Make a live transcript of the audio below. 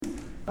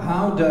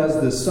How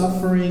does the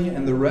suffering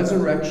and the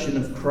resurrection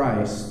of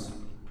Christ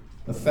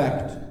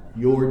affect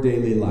your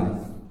daily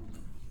life?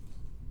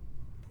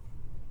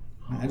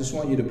 I just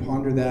want you to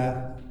ponder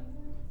that,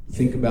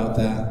 think about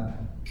that.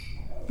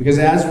 Because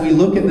as we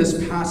look at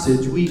this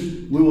passage,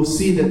 we will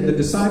see that the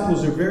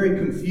disciples are very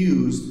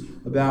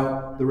confused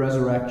about the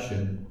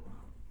resurrection.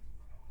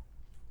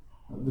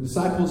 The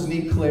disciples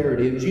need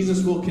clarity, and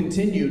Jesus will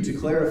continue to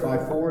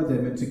clarify for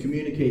them and to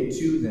communicate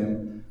to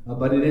them.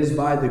 But it is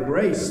by the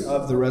grace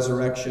of the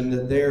resurrection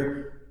that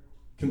their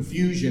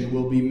confusion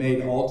will be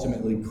made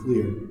ultimately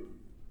clear.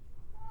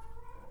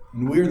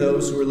 And we're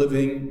those who are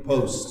living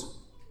post.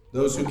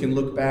 Those who can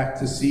look back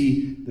to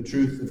see the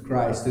truth of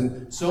Christ.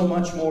 And so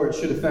much more it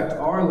should affect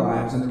our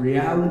lives and the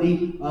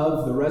reality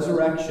of the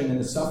resurrection and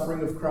the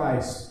suffering of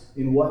Christ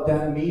in what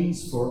that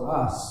means for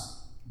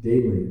us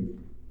daily.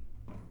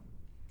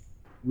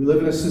 We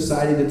live in a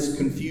society that's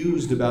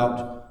confused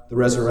about the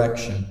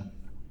resurrection.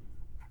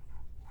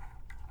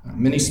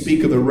 Many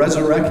speak of a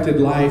resurrected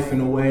life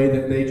in a way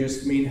that they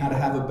just mean how to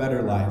have a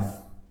better life.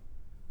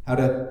 How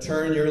to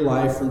turn your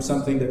life from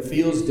something that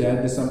feels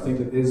dead to something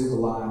that is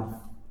alive.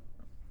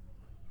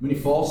 Many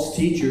false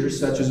teachers,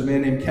 such as a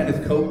man named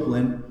Kenneth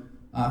Copeland,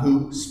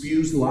 who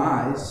spews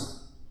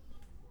lies,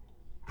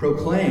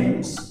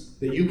 proclaims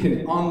that you can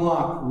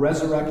unlock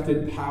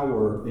resurrected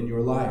power in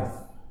your life.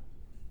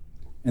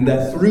 And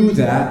that through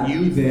that,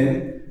 you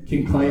then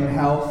can claim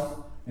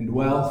health and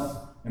wealth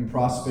and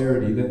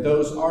prosperity. That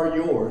those are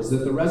yours.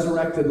 That the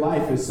resurrected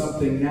life is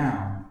something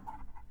now.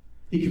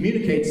 He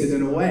communicates it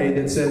in a way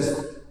that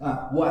says,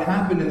 what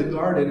happened in the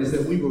garden is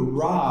that we were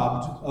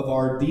robbed of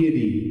our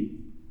deity,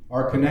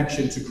 our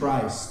connection to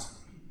Christ.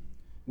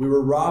 We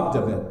were robbed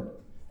of it.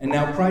 And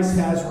now Christ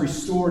has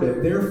restored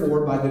it.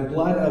 Therefore, by the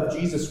blood of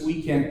Jesus,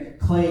 we can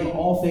claim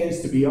all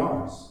things to be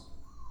ours.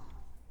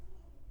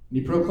 And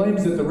he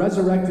proclaims that the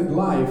resurrected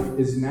life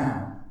is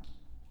now.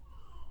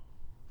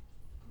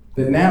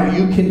 That now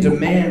you can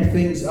demand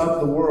things of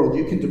the world.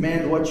 You can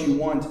demand what you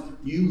want.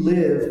 You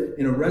live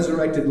in a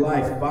resurrected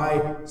life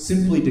by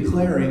simply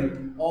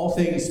declaring all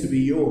things to be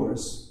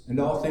yours. And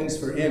all things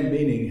for him,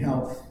 meaning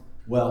health,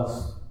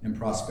 wealth, and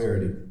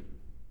prosperity.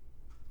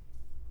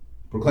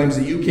 Proclaims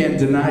that you can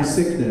deny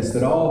sickness,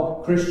 that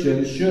all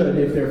Christians should,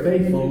 if they're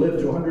faithful, live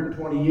to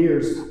 120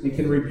 years and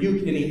can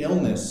rebuke any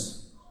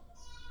illness,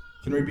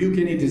 can rebuke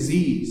any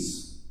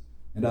disease.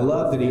 And I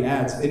love that he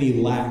adds any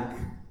lack.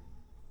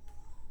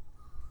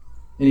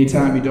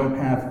 Anytime you don't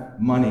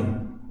have money.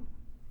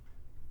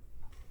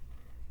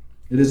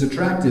 It is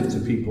attractive to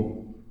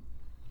people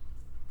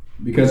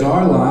because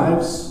our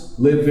lives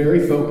live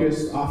very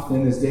focused,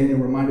 often, as Daniel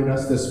reminded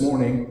us this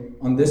morning,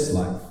 on this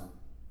life.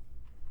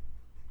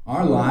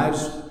 Our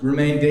lives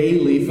remain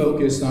daily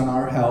focused on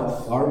our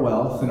health, our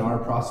wealth, and our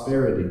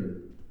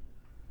prosperity.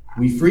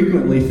 We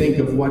frequently think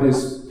of what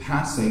is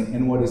passing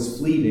and what is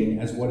fleeting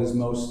as what is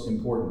most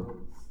important.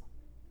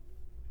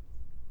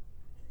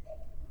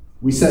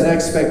 We set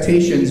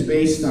expectations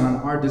based on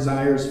our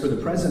desires for the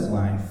present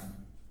life,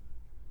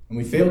 and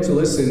we fail to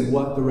listen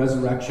what the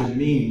resurrection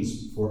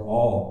means for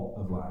all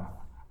of life.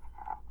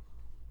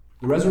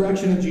 The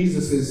resurrection of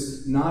Jesus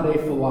is not a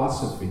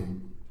philosophy.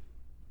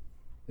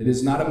 It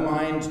is not a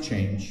mind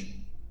change.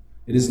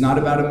 It is not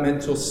about a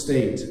mental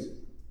state.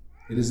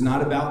 It is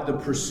not about the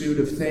pursuit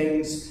of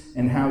things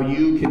and how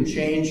you can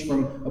change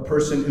from a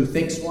person who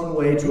thinks one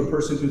way to a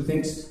person who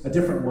thinks a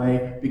different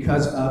way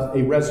because of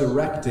a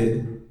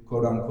resurrected,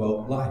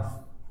 quote-unquote, life.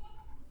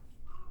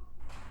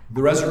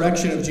 The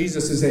resurrection of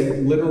Jesus is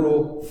a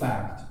literal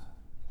fact.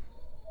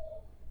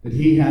 That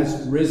he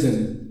has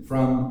risen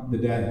from the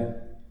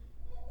dead.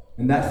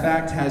 And that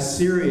fact has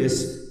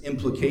serious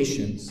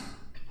implications.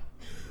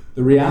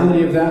 The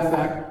reality of that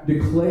fact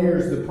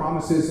declares the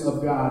promises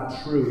of God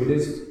true. It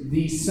is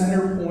the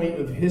center point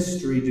of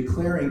history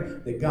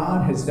declaring that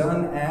God has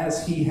done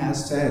as he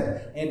has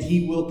said, and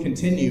he will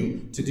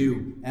continue to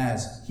do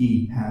as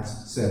he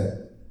has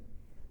said.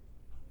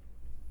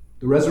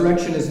 The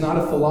resurrection is not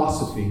a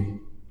philosophy.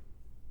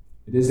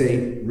 It is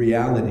a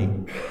reality.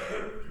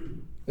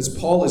 As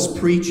Paul is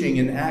preaching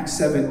in Acts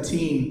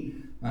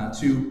 17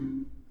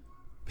 to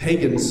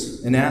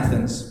pagans in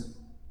Athens,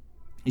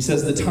 he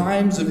says, the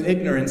times of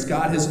ignorance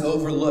God has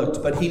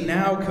overlooked, but he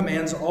now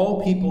commands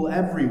all people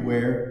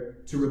everywhere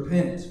to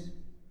repent,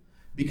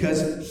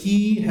 because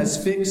he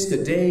has fixed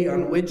a day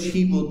on which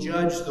he will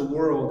judge the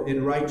world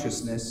in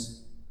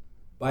righteousness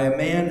by a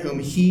man whom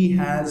he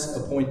has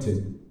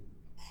appointed.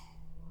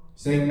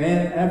 Saying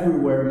man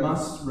everywhere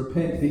must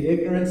repent. The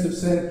ignorance of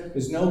sin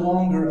is no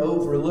longer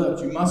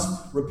overlooked. You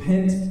must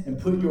repent and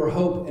put your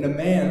hope in a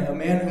man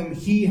whom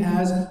he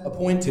has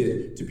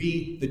appointed to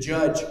be the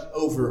judge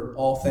over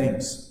all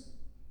things.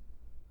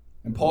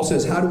 And Paul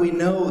says, how do we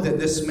know that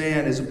this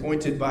man is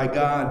appointed by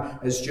God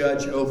as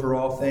judge over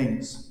all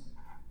things?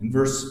 In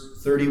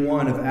verse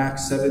 31 of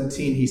Acts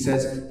 17, he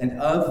says, and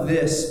of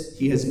this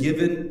he has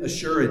given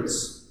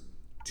assurance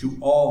to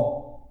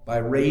all by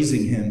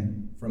raising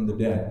him from the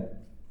dead.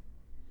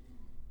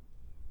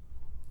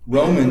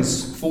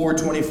 Romans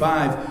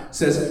 4:25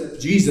 says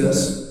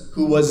Jesus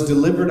who was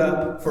delivered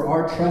up for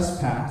our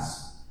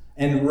trespass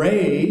and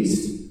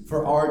raised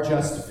for our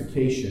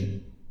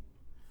justification.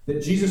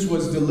 That Jesus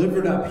was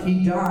delivered up,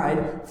 he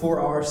died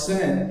for our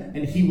sin,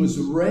 and he was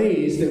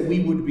raised that we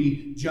would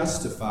be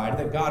justified,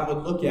 that God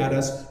would look at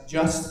us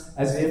just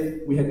as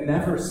if we had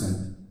never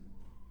sinned,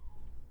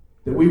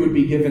 that we would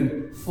be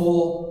given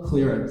full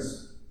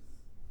clearance,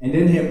 and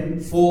in him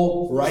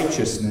full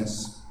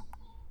righteousness.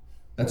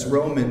 That's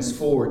Romans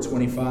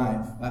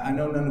 4:25. I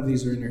know none of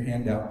these are in your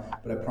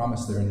handout, but I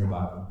promise they're in your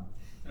Bible.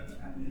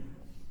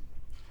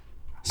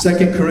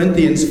 2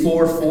 Corinthians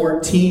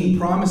 4:14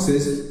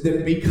 promises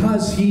that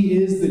because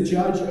he is the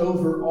judge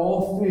over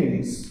all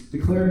things,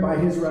 declared by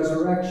his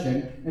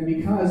resurrection, and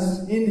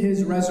because in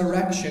his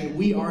resurrection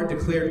we are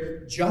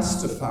declared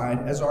justified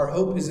as our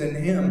hope is in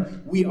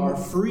him, we are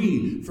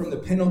free from the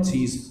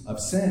penalties of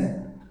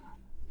sin.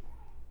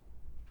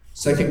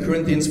 2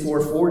 Corinthians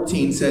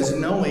 4:14 says,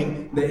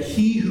 knowing that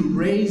he who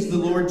raised the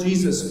Lord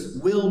Jesus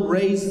will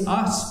raise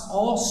us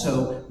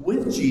also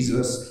with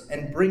Jesus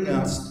and bring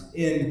us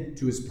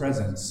into his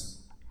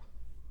presence.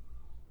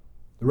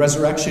 The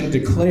resurrection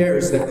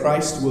declares that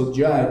Christ will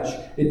judge.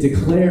 It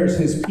declares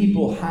his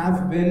people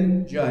have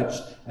been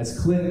judged as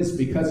cleansed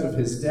because of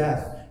his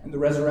death. And the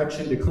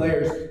resurrection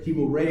declares he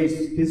will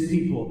raise his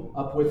people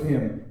up with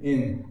him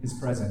in his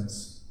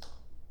presence.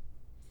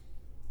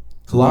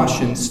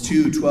 Colossians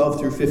 2:12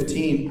 through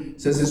 15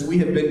 says, as we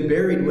have been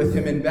buried with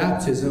him in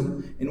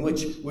baptism, in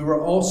which we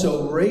were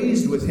also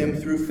raised with him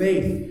through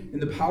faith in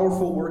the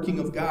powerful working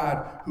of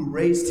God who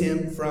raised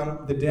him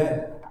from the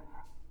dead.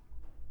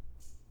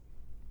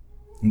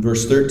 In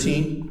verse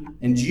 13,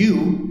 and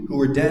you who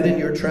were dead in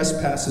your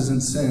trespasses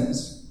and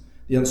sins,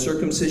 the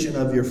uncircumcision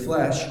of your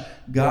flesh,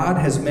 God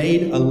has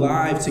made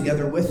alive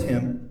together with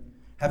him,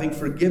 having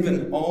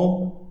forgiven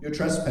all your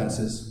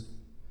trespasses,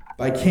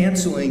 by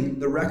canceling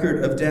the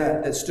record of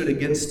debt that stood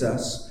against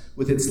us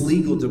with its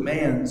legal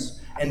demands.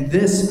 And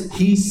this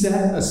he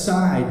set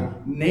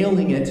aside,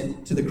 nailing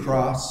it to the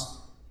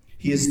cross.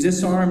 He has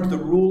disarmed the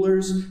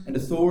rulers and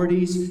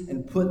authorities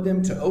and put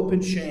them to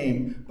open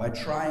shame by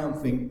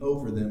triumphing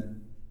over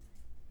them.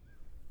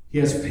 He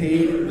has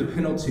paid the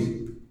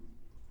penalty.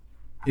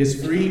 He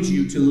has freed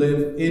you to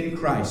live in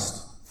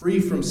Christ,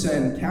 free from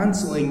sin,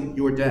 canceling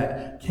your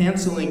debt,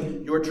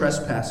 canceling your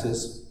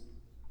trespasses,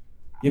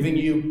 giving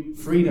you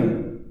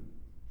freedom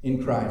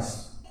in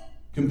Christ,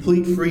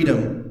 complete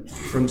freedom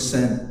from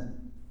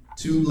sin,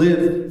 to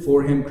live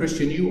for him.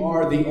 Christian, you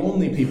are the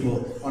only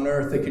people on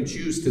earth that can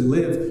choose to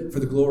live for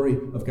the glory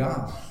of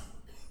God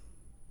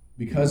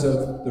because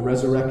of the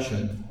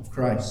resurrection of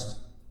Christ.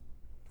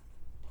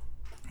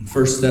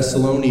 1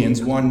 Thessalonians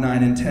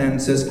 1:9 and 10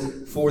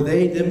 says, for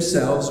they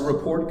themselves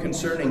report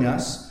concerning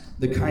us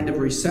the kind of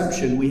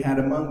reception we had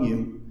among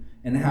you,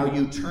 and how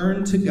you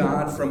turned to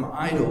God from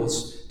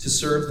idols to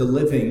serve the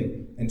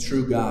living and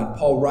true God.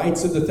 Paul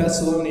writes of the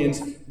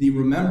Thessalonians the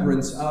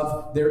remembrance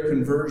of their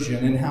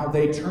conversion and how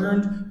they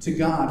turned to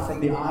God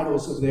from the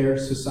idols of their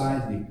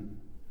society,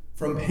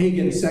 from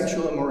pagan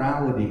sexual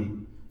immorality,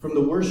 from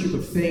the worship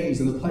of things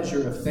and the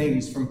pleasure of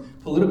things, from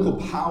political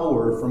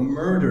power, from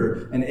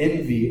murder and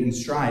envy and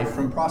strife,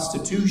 from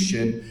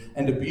prostitution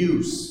and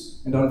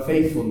abuse and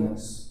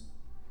unfaithfulness.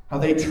 How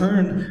they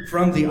turned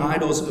from the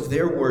idols of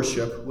their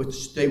worship,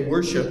 which they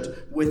worshipped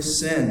with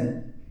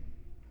sin,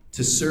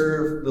 to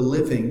serve the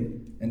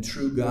living and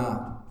true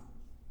God.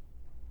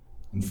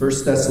 In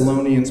 1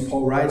 Thessalonians,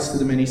 Paul writes to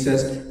them and he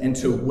says, and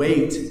to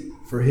wait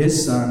for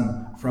his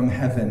Son from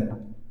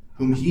heaven,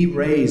 whom he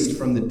raised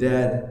from the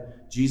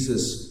dead,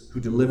 Jesus, who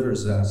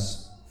delivers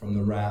us from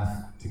the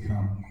wrath to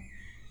come.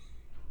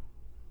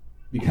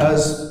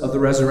 Because of the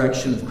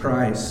resurrection of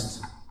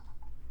Christ,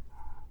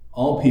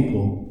 all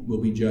people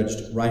will be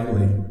judged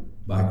rightly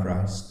by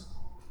Christ.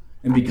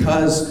 And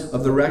because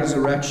of the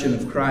resurrection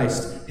of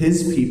Christ,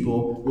 his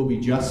people will be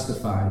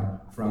justified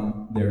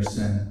from their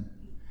sin.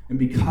 And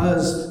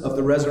because of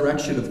the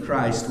resurrection of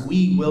Christ,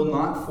 we will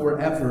not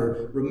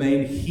forever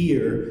remain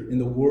here in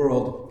the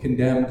world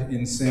condemned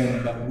in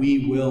sin, but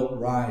we will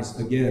rise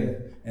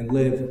again and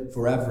live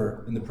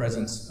forever in the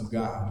presence of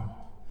God.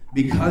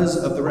 Because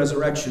of the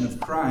resurrection of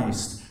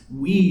Christ,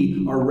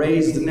 we are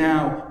raised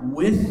now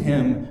with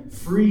him,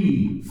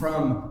 free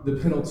from the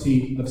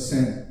penalty of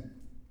sin,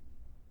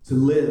 to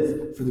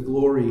live for the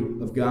glory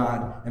of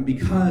God. And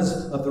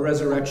because of the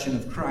resurrection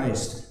of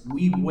Christ,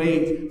 we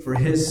wait for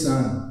his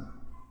Son.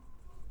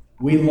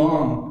 We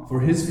long for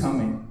his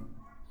coming,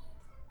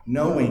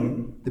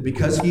 knowing that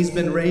because he's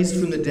been raised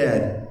from the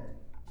dead,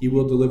 he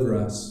will deliver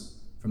us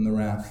from the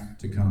wrath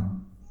to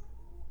come.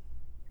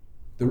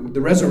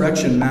 The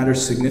resurrection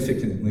matters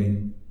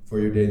significantly for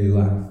your daily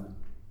life.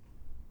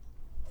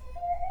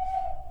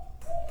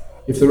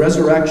 If the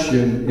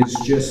resurrection is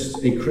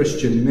just a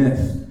Christian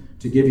myth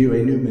to give you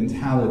a new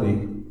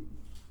mentality,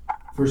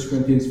 1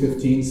 Corinthians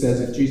 15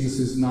 says, if Jesus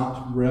is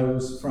not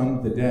rose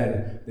from the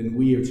dead, then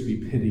we are to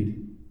be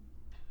pitied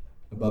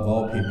above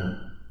all people,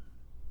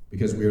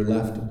 because we are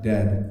left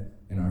dead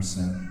in our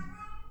sin.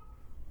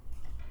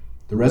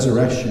 The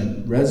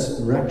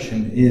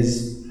resurrection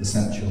is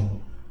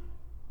essential.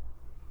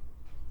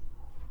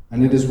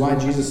 And it is why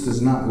Jesus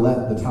does not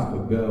let the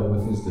topic go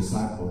with his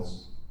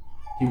disciples.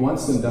 He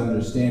wants them to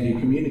understand. He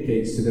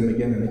communicates to them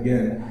again and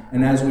again.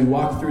 And as we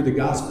walk through the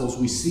Gospels,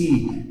 we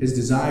see his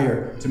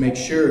desire to make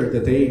sure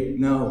that they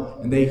know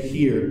and they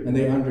hear and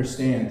they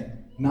understand.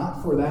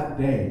 Not for that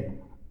day.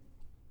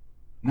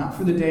 Not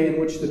for the day in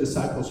which the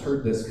disciples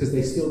heard this, because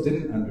they still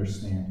didn't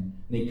understand.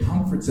 And he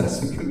comforts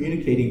us in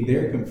communicating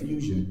their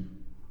confusion.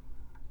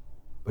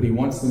 But he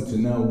wants them to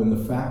know when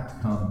the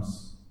fact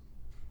comes,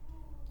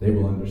 they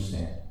will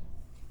understand.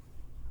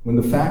 When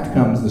the fact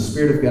comes, the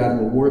Spirit of God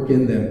will work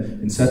in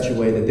them in such a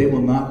way that they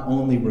will not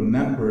only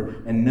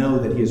remember and know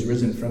that he has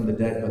risen from the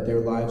dead, but their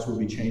lives will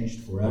be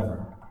changed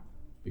forever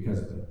because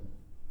of it.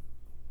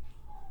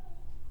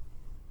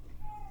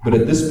 But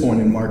at this point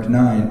in Mark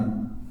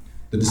 9,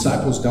 the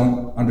disciples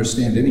don't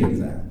understand any of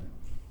that.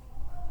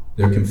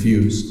 They're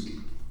confused.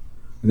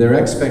 Their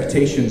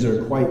expectations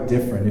are quite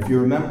different. If you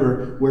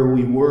remember where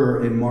we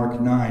were in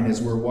Mark 9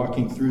 as we're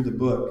walking through the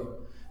book,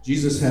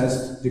 Jesus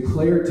has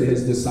declared to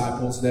his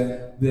disciples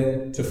that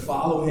to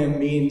follow him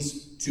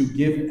means to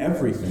give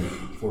everything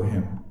for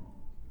him,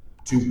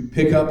 to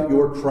pick up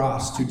your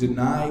cross, to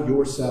deny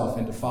yourself,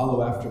 and to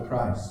follow after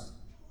Christ.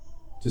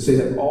 To say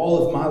that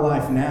all of my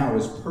life now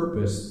is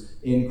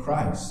purposed in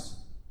Christ.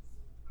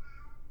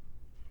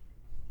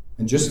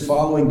 And just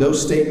following those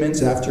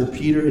statements after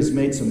Peter has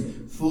made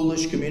some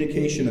foolish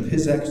communication of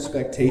his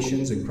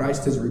expectations and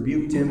Christ has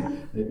rebuked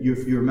him.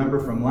 If you remember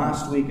from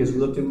last week as we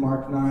looked in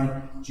Mark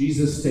 9,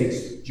 Jesus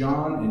takes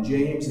John and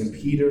James and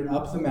Peter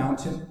up the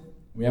mountain.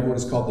 We have what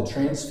is called the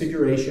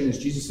transfiguration. As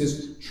Jesus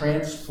is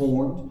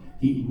transformed,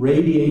 he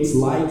radiates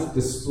light,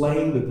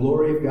 displaying the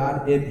glory of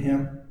God in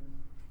him.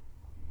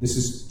 This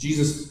is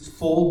Jesus'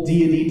 full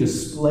deity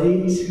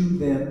displayed to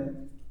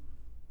them,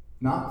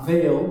 not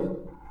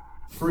veiled,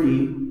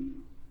 free,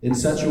 in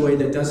such a way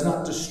that does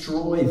not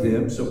destroy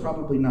them, so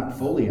probably not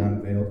fully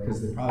unveiled, because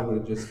they probably would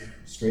have just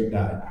straight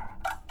died.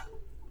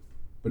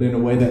 But in a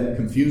way that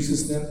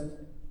confuses them,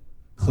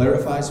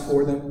 clarifies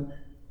for them,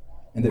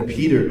 and that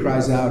Peter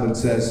cries out and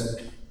says,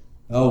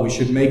 oh, we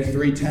should make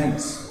 3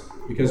 tents,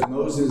 because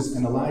Moses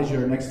and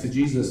Elijah are next to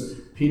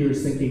Jesus. Peter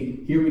is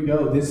thinking, here we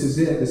go, this is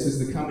it, this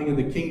is the coming of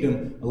the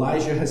kingdom.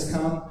 Elijah has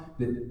come,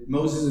 that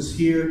Moses is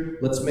here,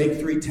 let's make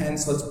 3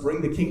 tents, let's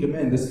bring the kingdom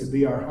in. This could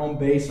be our home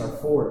base, our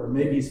fort, or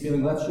maybe he's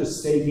feeling, let's just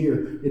stay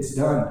here, it's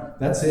done,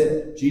 that's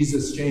it.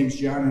 Jesus, James,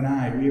 John, and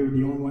I, we were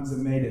the only ones that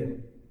made it.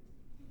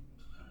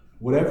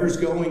 Whatever's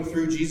going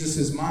through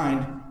Jesus'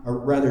 mind, or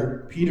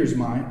rather Peter's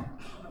mind,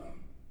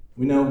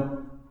 we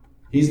know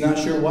he's not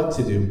sure what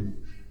to do.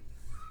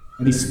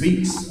 And he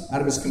speaks out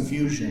of his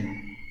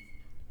confusion.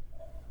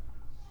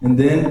 And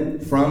then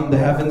from the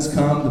heavens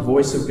come the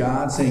voice of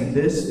God saying,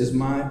 this is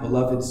my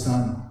beloved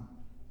Son.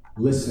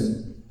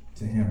 Listen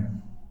to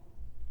him.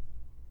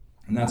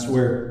 And that's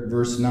where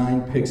verse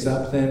 9 picks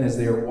up then. As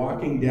they are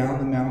walking down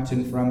the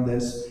mountain from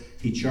this,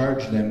 he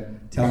charged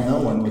them, tell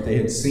no one what they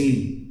had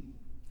seen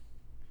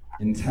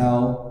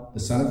until the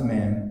Son of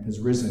Man has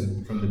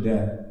risen from the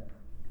dead.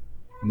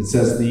 And it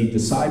says the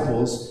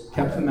disciples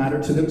kept the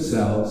matter to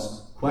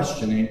themselves,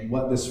 questioning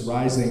what this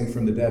rising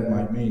from the dead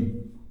might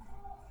mean.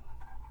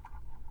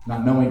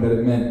 Not knowing that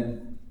it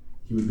meant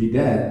he would be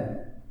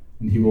dead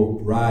and he will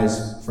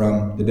rise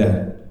from the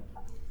dead.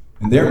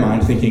 In their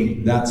mind,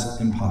 thinking that's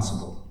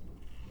impossible.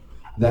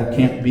 That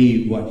can't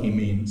be what he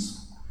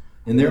means.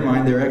 In their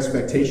mind, their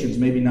expectations,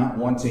 maybe not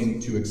wanting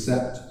to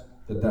accept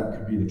that that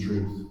could be the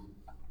truth.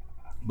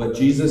 But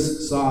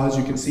Jesus saw, as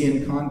you can see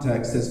in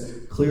context, has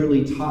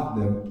clearly taught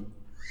them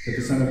that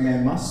the Son of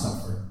Man must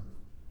suffer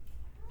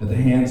at the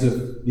hands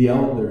of the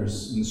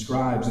elders and the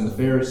scribes and the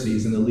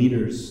Pharisees and the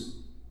leaders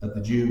of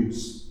the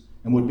Jews,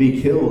 and would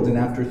be killed, and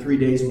after 3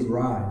 days would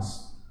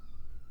rise.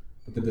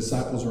 But the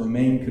disciples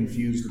remain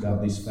confused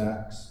about these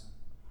facts.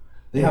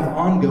 They have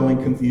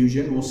ongoing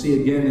confusion. We'll see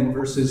again in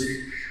verses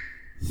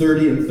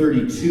 30 and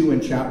 32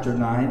 in chapter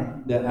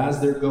 9, that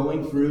as they're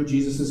going through,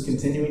 Jesus is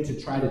continuing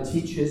to try to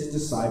teach his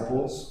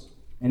disciples.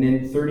 And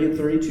in 30 and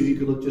 32, you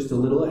could look just a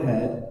little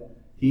ahead.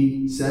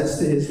 He says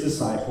to his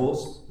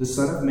disciples, the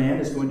Son of Man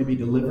is going to be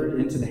delivered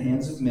into the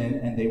hands of men,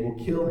 and they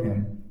will kill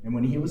him. And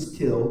when he was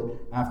killed,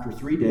 after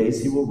 3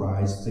 days, he will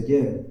rise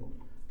again.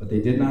 But they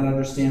did not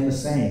understand the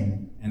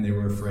saying, and they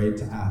were afraid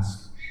to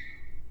ask.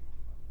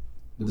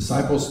 The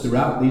disciples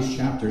throughout these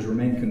chapters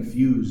remain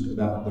confused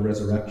about the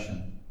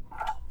resurrection.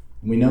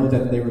 And we know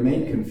that they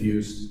remain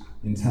confused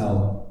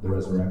until the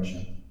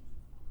resurrection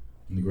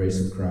and the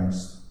grace of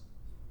Christ.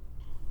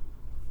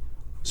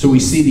 So we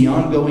see the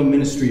ongoing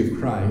ministry of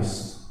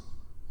Christ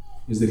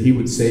is that he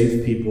would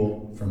save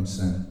people from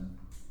sin.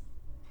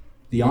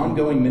 The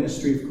ongoing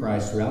ministry of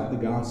Christ throughout the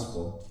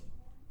gospel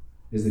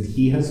is that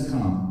he has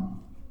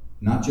come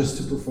not just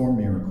to perform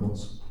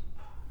miracles,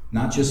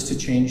 not just to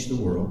change the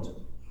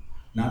world,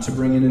 not to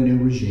bring in a new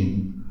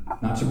regime,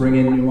 not to bring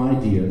in new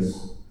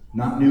ideas,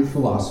 not new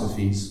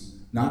philosophies,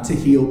 not to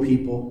heal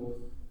people,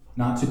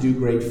 not to do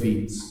great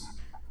feats.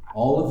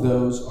 All of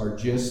those are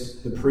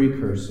just the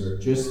precursor,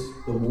 just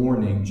the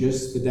warning,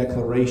 just the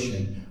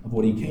declaration of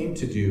what he came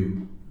to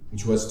do,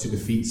 which was to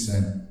defeat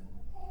sin.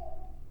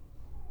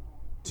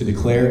 to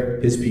declare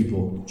his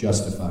people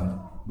justified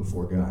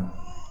before God.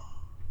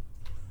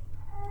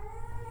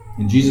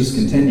 And Jesus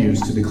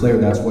continues to declare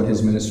that's what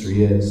his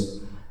ministry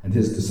is, and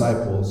his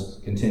disciples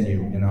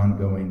continue in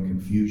ongoing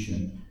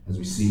confusion, as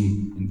we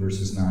see in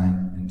verses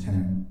 9 and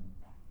 10.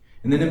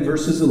 And then in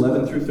verses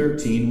 11 through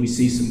 13, we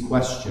see some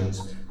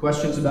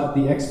questions about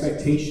the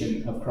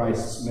expectation of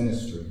Christ's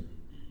ministry.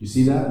 You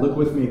see that? Look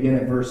with me again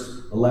at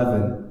verse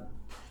 11. And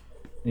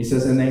he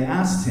says, "And they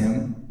asked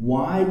him,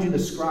 'Why do the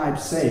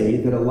scribes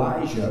say that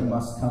Elijah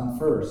must come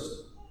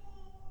first?'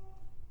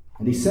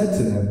 And he said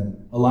to them,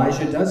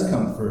 'Elijah does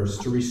come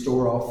first to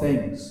restore all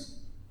things.'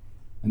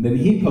 And then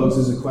he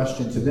poses a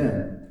question to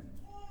them.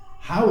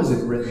 'How is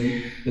it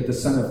written that the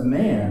Son of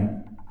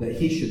Man, that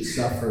he should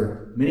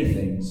suffer many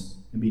things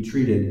and be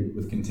treated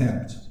with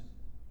contempt?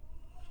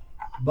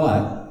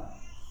 But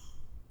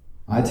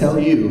I tell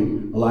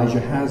you, Elijah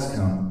has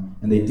come,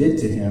 and they did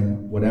to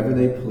him whatever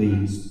they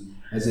pleased,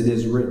 as it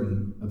is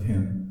written of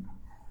him.'"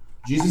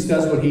 Jesus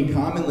does what he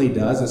commonly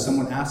does. As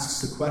someone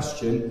asks a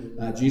question,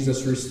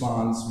 Jesus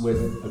responds with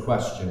a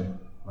question,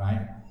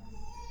 right?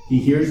 He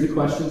hears the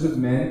questions of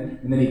men,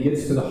 and then he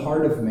gets to the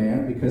heart of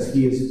man, because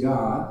he is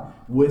God,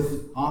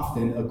 with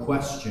often a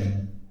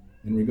question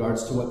in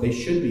regards to what they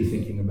should be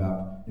thinking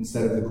about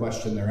instead of the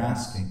question they're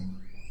asking.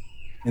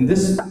 In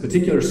this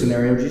particular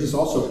scenario, Jesus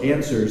also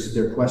answers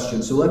their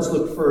question. So let's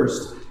look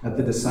first at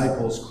the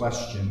disciples'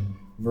 question,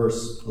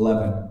 verse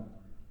 11.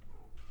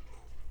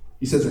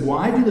 He says,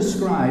 "Why do the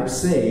scribes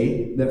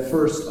say that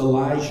first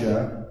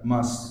Elijah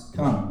must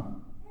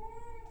come?"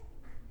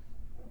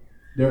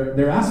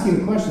 They're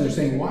asking a question. They're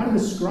saying, why do the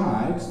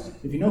scribes,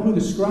 if you know who the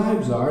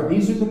scribes are,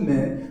 these are the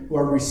men who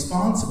are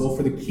responsible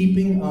for the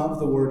keeping of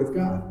the Word of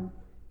God.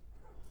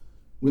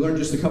 We learned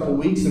just a couple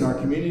weeks in our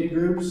community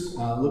groups,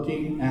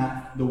 looking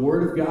at the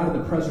Word of God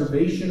and the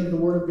preservation of the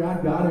Word of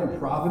God. God in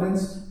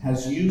providence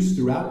has used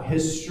throughout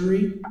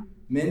history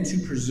men to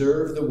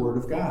preserve the Word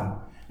of God.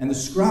 And the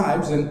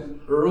scribes in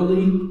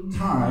early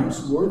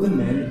times were the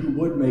men who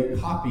would make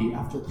copy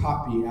after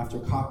copy after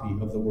copy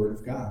of the Word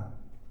of God.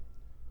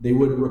 They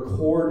would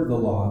record the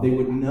law. They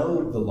would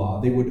know the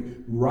law. They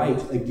would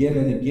write again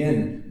and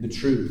again the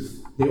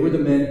truth. They were the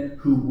men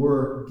who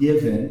were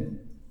given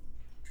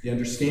the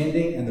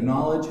understanding and the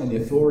knowledge and the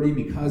authority,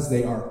 because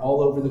they are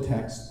all over the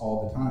text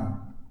all the time.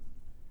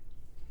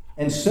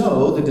 And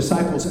so the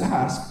disciples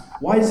ask,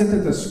 why is it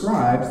that the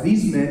scribes,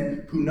 these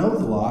men who know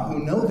the law,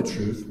 who know the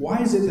truth, why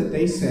is it that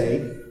they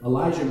say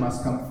Elijah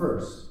must come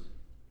first?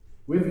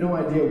 We have no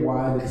idea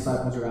why the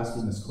disciples are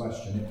asking this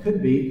question. It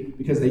could be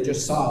because they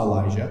just saw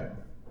Elijah.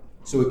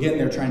 So again,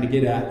 they're trying to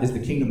get at, is the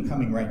kingdom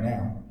coming right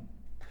now?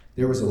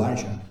 There was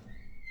Elijah,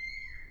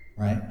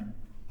 right?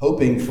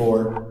 Hoping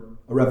for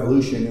a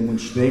revolution in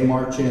which they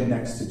march in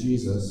next to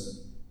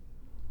Jesus.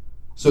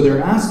 So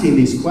they're asking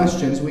these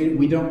questions.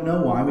 We don't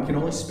know why. We can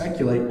only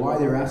speculate why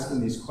they're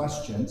asking these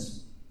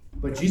questions.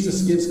 But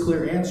Jesus gives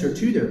clear answer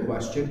to their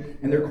question.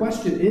 And their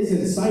question is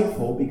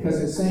insightful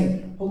because it's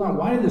saying, hold on,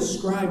 why did the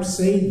scribes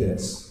say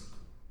this?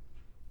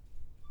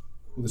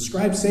 Well, the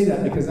scribes say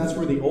that because that's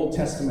where the Old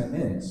Testament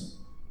ends.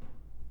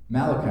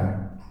 Malachi,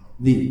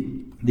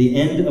 the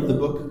end of the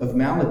book of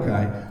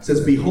Malachi says,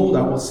 "Behold,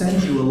 I will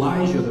send you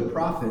Elijah the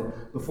prophet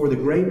before the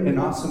great and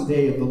awesome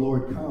day of the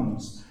Lord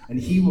comes. And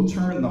he will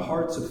turn the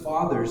hearts of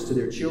fathers to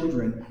their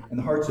children and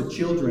the hearts of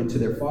children to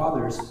their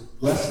fathers,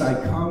 lest I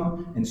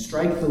come and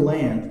strike the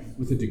land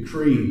with a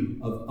decree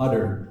of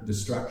utter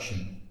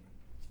destruction."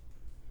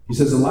 He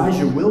says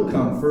Elijah will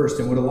come first,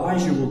 and what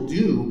Elijah will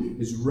do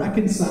is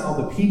reconcile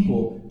the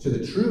people to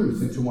the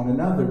truth and to one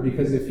another,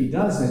 because if he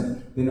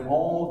doesn't, then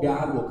all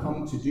God will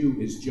come to do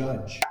is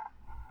judge.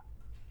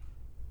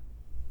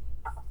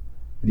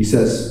 And he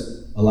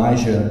says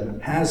Elijah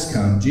has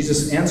come.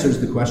 Jesus answers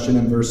the question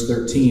in verse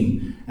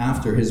 13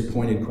 after his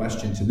pointed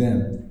question to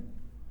them.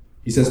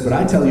 He says, "But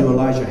I tell you,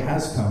 Elijah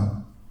has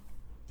come,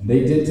 and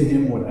they did to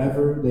him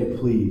whatever they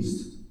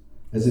pleased,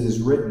 as it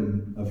is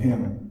written of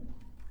him."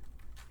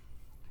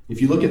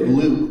 If you look at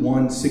Luke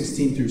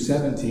 1:16 through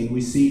 17, we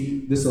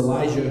see this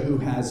Elijah who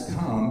has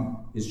come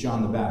is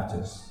John the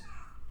Baptist.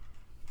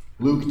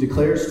 Luke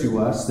declares to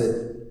us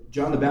that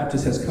John the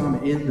Baptist has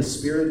come in the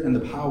spirit and the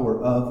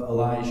power of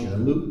Elijah.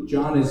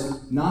 John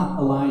is not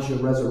Elijah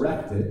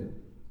resurrected,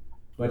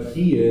 but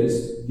he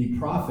is the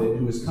prophet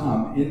who has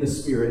come in the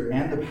spirit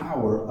and the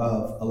power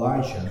of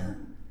Elijah.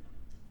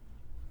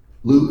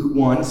 Luke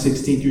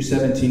 1:16 through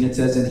 17, it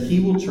says, "And he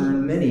will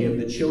turn many of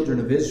the children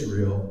of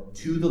Israel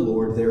to the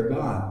Lord their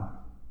God.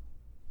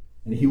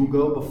 And he will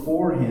go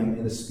before him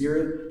in the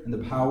spirit and the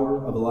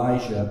power of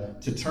Elijah,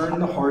 to turn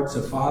the hearts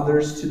of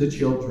fathers to the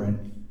children,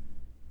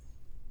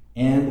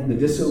 and the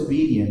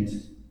disobedient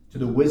to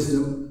the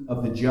wisdom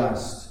of the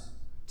just,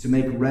 to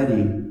make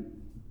ready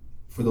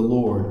for the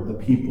Lord a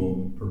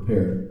people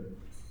prepared."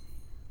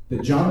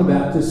 That John the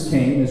Baptist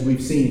came, as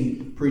we've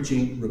seen,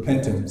 preaching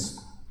repentance.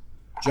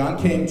 John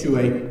came to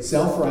a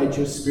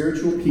self-righteous,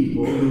 spiritual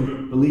people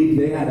who believed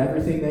they had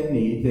everything they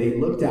need. They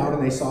looked out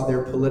and they saw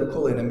their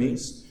political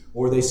enemies,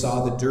 or they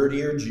saw the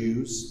dirtier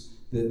Jews,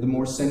 the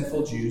more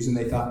sinful Jews, and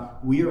they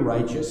thought, we are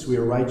righteous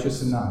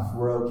enough,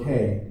 we're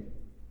okay.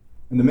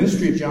 And the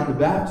ministry of John the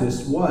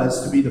Baptist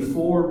was to be the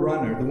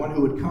forerunner, the one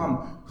who would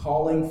come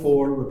calling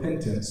for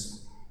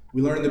repentance.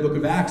 We learn in the book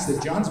of Acts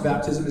that John's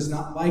baptism is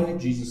not like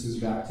Jesus'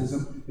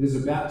 baptism. It is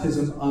a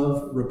baptism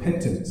of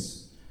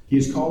repentance. He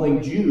is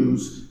calling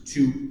Jews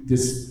to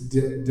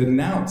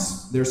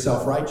denounce their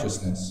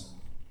self-righteousness,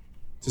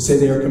 to say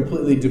they are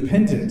completely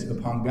dependent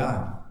upon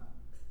God.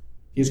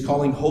 He is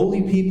calling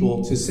holy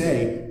people to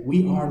say,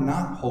 we are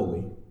not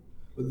holy.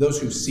 But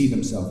those who see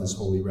themselves as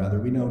holy,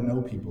 rather. We know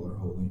no people are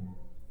holy.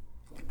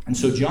 And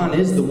so John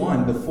is the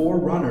one, the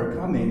forerunner,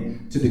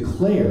 coming to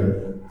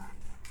declare,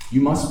 you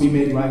must be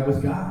made right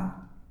with God.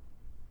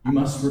 You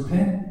must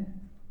repent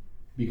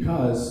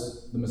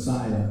because the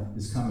Messiah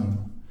is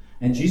coming.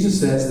 And Jesus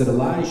says that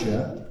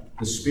Elijah,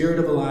 the spirit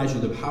of Elijah,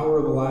 the power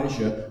of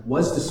Elijah,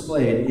 was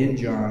displayed in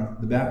John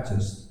the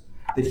Baptist,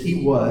 that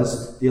he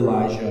was the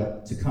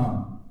Elijah to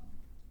come.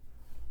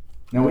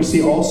 Now we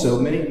see also,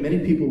 many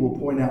people will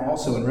point out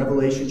also in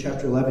Revelation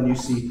chapter 11, you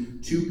see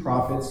two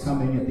prophets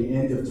coming at the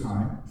end of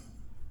time.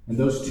 And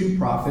those two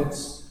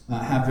prophets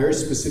have very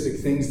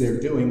specific things they're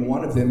doing.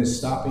 One of them is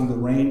stopping the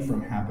rain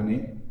from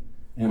happening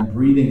and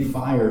breathing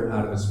fire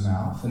out of his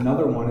mouth.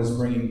 Another one is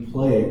bringing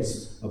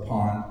plagues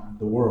upon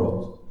the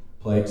world.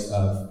 Plagues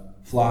of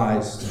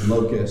flies and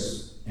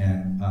locusts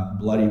and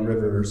bloody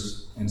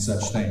rivers and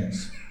such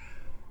things.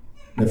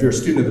 Now, if you're a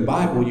student of the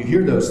Bible, you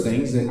hear those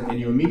things and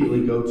you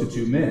immediately go to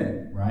two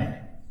men, right?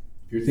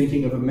 If you're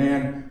thinking of a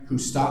man who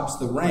stops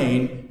the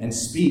rain and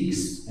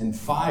speaks and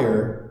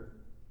fire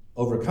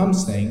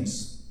overcomes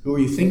things, who are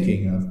you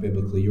thinking of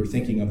biblically? You're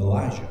thinking of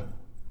Elijah.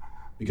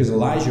 Because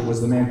Elijah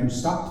was the man who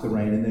stopped the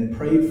rain and then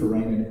prayed for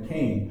rain and it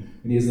came.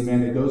 And he is the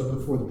man that goes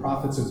before the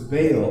prophets of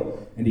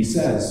Baal and he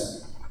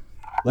says,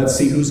 let's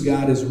see whose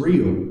God is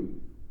real.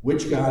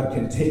 Which God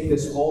can take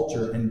this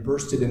altar and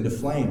burst it into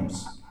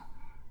flames?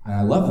 And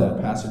I love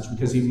that passage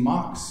because he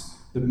mocks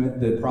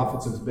the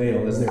prophets of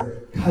Baal as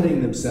they're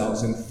cutting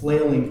themselves and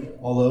flailing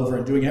all over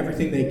and doing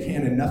everything they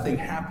can and nothing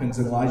happens.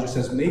 And Elijah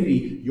says,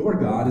 maybe your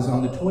God is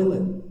on the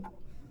toilet.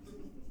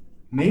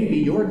 Maybe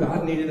your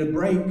God needed a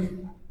break.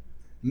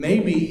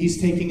 Maybe he's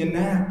taking a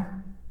nap.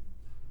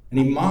 And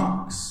he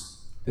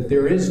mocks that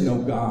there is no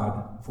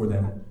God for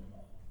them.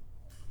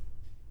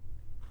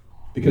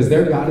 Because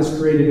their God is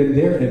created in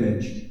their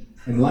image.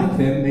 And like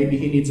them, maybe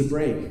he needs a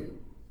break.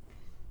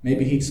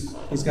 Maybe he's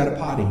got a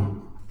potty.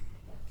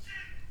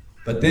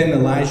 But then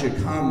Elijah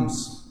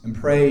comes and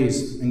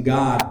prays, and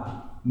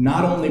God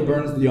not only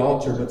burns the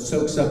altar, but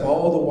soaks up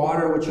all the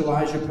water which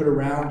Elijah put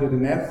around it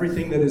and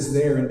everything that is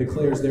there and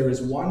declares there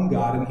is one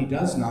God, and he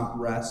does not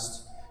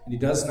rest, and he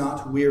does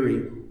not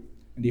weary,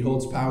 and he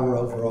holds power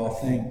over all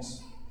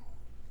things.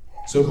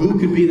 So who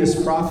could be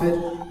this prophet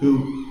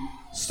who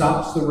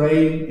stops the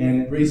rain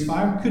and breathes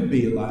fire? It could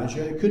be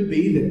Elijah. It could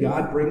be that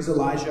God brings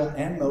Elijah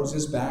and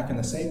Moses back in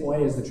the same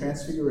way as the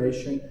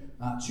Transfiguration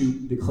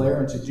to declare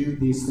and to do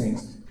these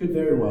things. Could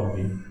very well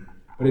be.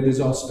 But it is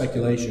all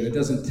speculation. It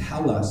doesn't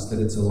tell us that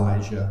it's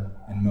Elijah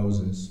and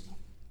Moses.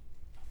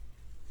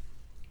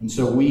 And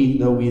so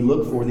though we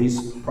look for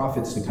these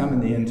prophets to come in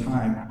the end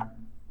time,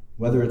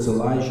 whether it's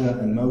Elijah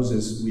and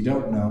Moses, we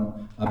don't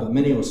know. But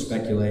many will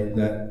speculate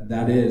that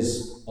that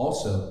is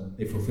also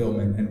a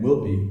fulfillment and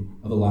will be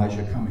of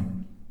Elijah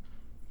coming.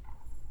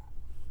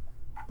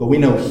 But we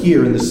know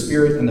here in the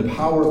spirit and the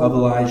power of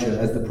Elijah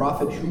as the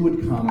prophet who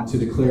would come to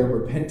declare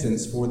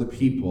repentance for the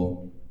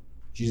people.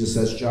 Jesus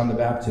says John the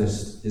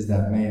Baptist is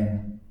that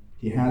man.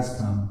 He has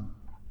come.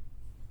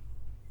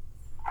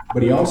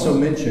 But he also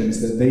mentions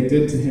that they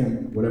did to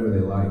him whatever they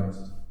liked.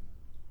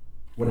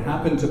 What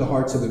happened to the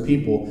hearts of the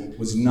people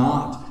was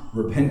not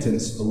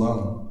repentance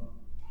alone.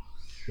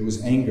 It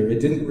was anger. It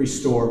didn't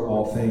restore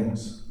all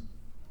things.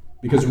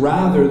 Because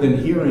rather than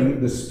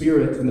hearing the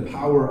spirit and the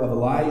power of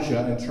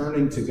Elijah and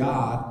turning to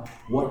God,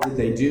 what did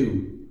they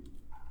do?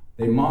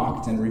 They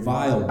mocked and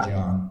reviled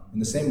John in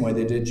the same way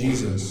they did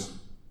Jesus.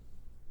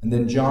 And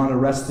then John,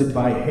 arrested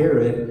by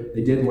Herod,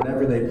 they did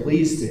whatever they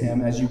pleased to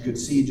him, as you could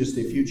see just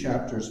a few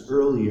chapters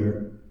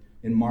earlier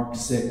in Mark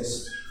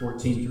 6,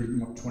 14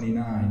 through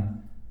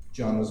 29.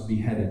 John was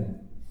beheaded.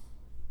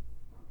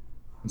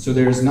 And so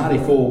there is not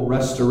a full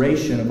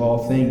restoration of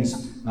all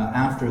things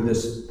after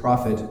this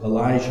prophet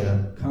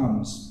Elijah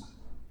comes.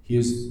 He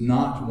is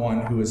not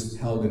one who is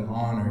held in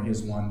honor. He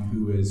is one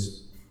who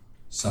is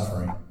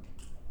suffering.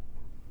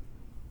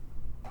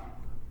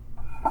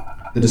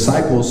 The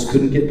disciples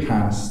couldn't get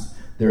past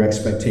their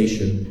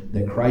expectation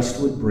that Christ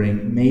would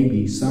bring,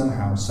 maybe,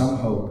 somehow, some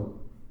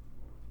hope,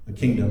 a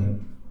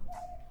kingdom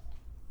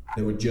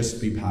that would just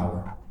be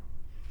power.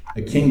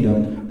 A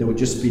kingdom that would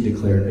just be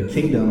declared. A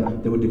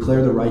kingdom that would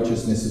declare the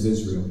righteousness of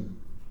Israel.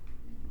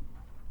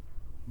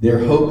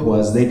 Their hope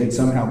was they could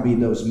somehow be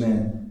those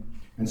men.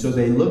 And so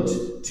they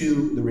looked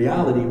to the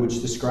reality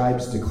which the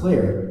scribes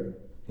declared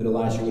that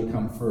Elijah would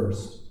come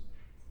first.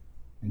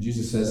 And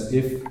Jesus says,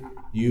 if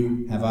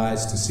you have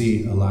eyes to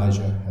see,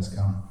 Elijah has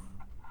come.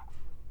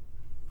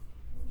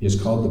 He has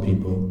called the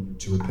people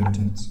to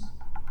repentance.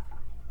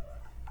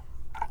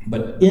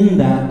 But in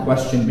that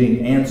question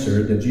being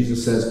answered, that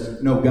Jesus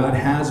says, no, God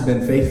has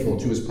been faithful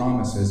to his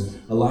promises.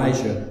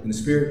 Elijah, and the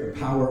spirit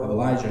and power of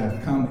Elijah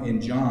have come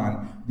in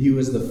John. He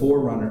was the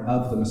forerunner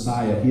of the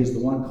Messiah. He is the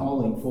one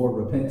calling for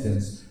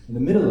repentance. In the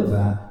middle of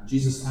that,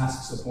 Jesus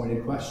asks a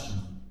pointed question.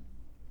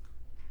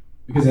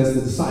 Because as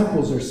the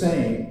disciples are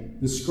saying,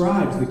 the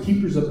scribes, the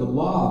keepers of the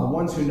law, the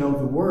ones who know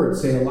the word,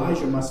 say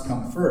Elijah must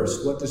come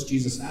first. What does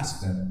Jesus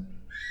ask them?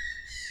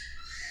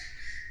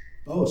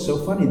 Oh, so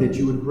funny that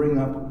you would bring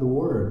up the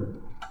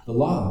word, the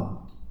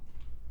law.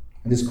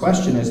 And his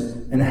question is,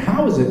 and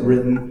how is it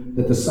written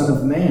that the Son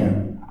of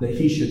Man, that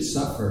he should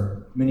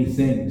suffer many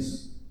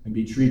things and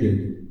be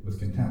treated with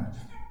contempt?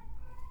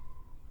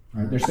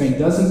 Right? They're saying,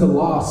 doesn't the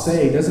law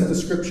say, doesn't the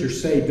scripture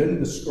say, didn't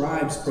the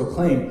scribes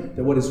proclaim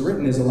that what is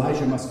written is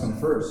Elijah must come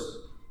first?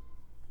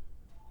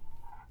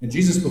 And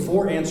Jesus,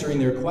 before answering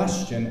their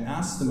question,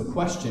 asks them a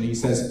question. He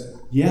says,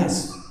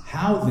 yes,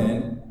 how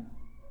then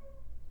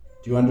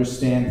do you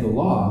understand the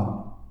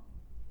law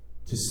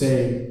to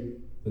say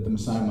that the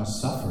Messiah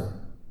must suffer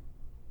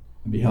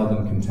and be held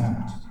in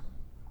contempt?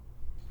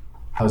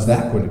 How's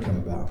that going to come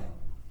about?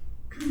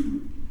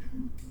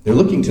 They're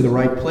looking to the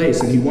right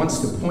place, and he wants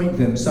to point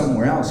them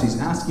somewhere else. He's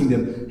asking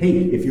them, hey,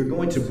 if you're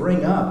going to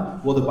bring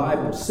up, well, the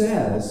Bible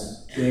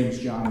says, James,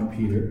 John, and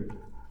Peter,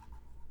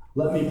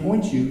 let me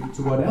point you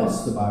to what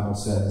else the Bible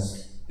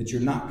says that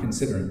you're not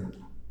considering.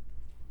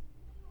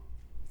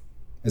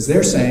 As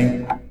they're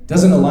saying,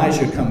 doesn't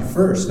Elijah come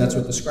first? That's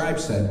what the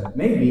scribes said.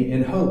 Maybe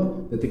in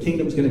hope that the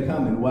kingdom's going to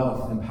come in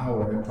wealth and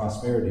power and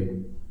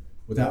prosperity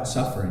without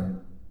suffering.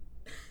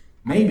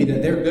 Maybe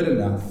that they're good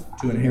enough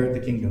to inherit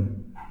the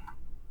kingdom.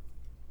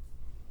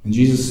 And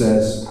Jesus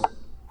says,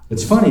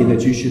 it's funny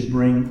that you should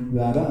bring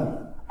that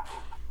up.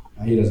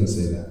 Now, he doesn't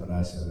say that, but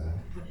I say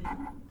that.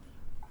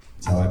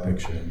 That's how I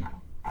picture him.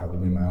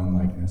 Probably my own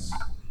likeness.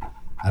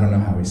 I don't know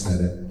how he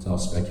said it. It's all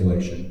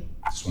speculation.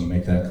 Just want to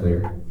make that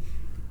clear.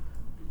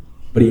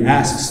 But he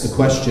asks a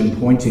question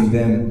pointing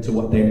them to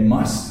what they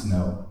must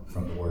know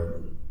from the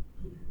Word.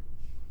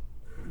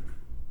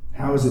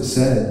 How is it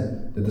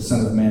said that the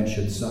Son of Man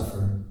should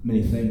suffer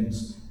many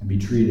things and be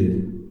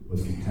treated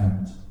with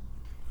contempt?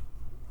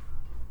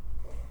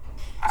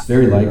 It's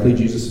very likely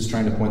Jesus is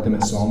trying to point them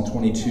at Psalm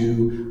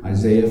 22,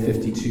 Isaiah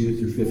 52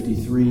 through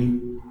 53,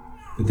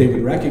 that they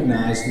would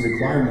recognize the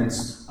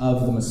requirements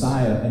of the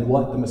Messiah and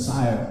what the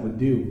Messiah would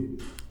do.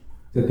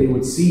 That they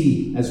would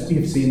see, as we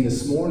have seen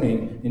this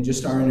morning in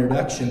just our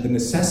introduction, the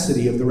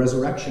necessity of the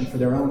resurrection for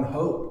their own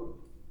hope.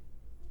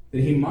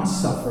 That he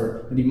must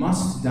suffer and he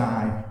must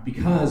die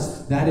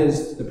because that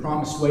is the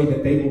promised way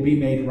that they will be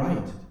made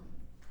right.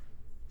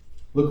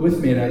 Look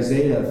with me at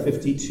Isaiah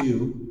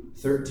 52,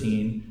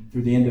 13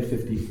 through the end of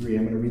 53.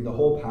 I'm going to read the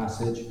whole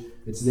passage.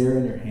 It's there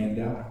in your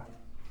handout.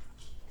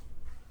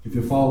 If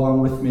you follow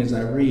along with me as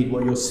I read,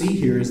 what you'll see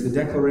here is the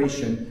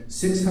declaration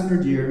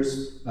 600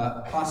 years,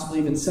 possibly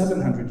even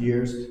 700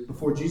 years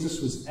before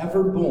Jesus was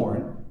ever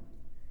born,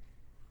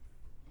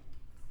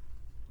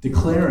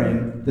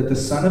 declaring that the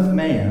Son of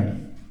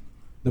Man,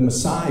 the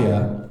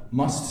Messiah,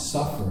 must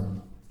suffer,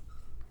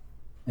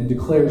 and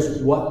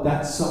declares what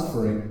that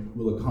suffering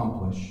will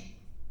accomplish.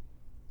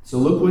 So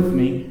look with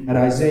me at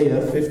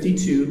Isaiah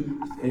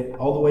 52,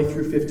 all the way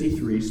through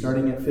 53,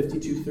 starting at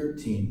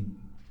 52:13.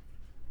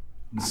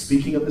 And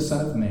speaking of the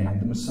Son of Man,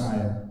 the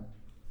Messiah,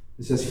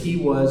 it says, he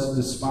was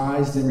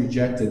despised and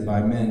rejected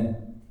by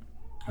men,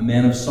 a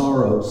man of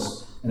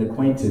sorrows and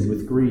acquainted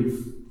with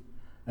grief,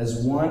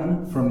 as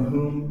one from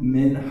whom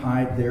men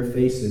hide their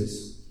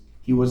faces.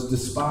 He was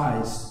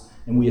despised,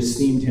 and we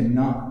esteemed him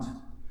not.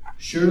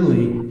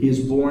 Surely he has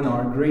borne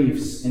our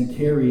griefs and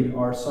carried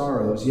our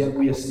sorrows, yet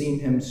we esteem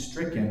him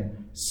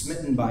stricken,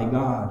 smitten by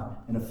God,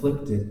 and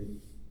afflicted.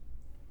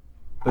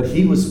 But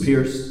he was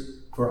pierced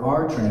for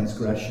our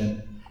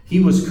transgression. He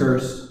was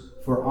cursed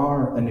for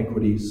our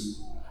iniquities.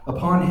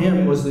 Upon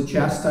him was the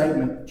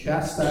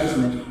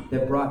chastisement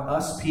that brought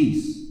us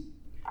peace,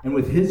 and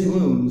with his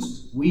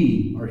wounds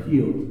we are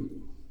healed.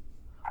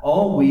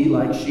 All we,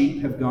 like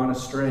sheep, have gone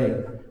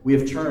astray. We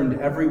have turned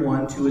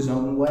everyone to his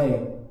own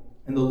way,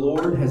 and the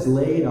Lord has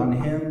laid on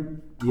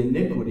him the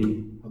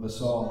iniquity of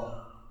us all.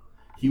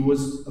 He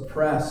was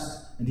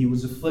oppressed, and he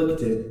was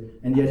afflicted,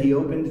 and yet he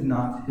opened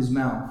not his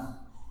mouth.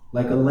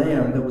 Like a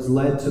lamb that was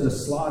led to the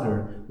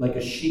slaughter, like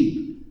a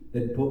sheep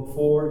that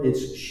before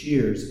its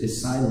shears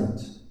is silent.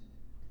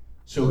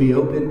 So he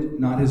opened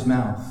not his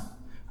mouth.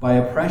 By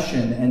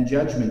oppression and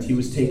judgment he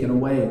was taken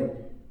away.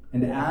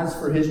 And as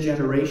for his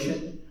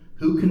generation,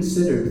 who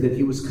considered that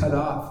he was cut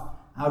off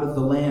out of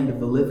the land of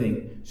the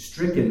living,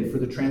 stricken for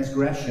the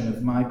transgression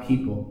of my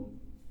people?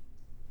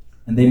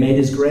 And they made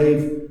his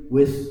grave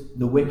with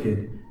the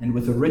wicked and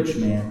with a rich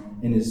man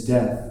in his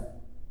death.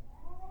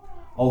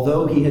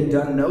 Although he had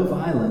done no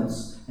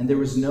violence and there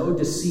was no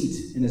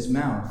deceit in his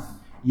mouth,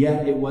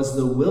 yet it was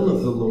the will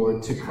of the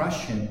Lord to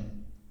crush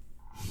him.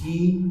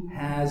 He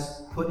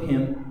has put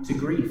him to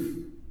grief.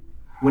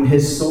 When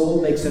his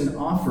soul makes an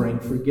offering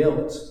for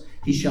guilt,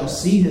 he shall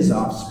see his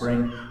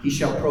offspring. He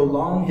shall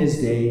prolong his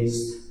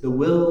days. The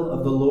will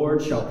of the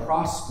Lord shall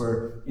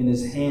prosper in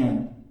his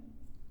hand.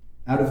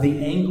 Out of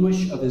the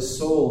anguish of his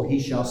soul he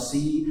shall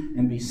see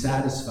and be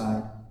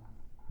satisfied.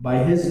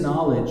 By his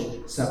knowledge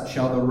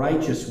shall the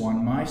righteous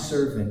one, my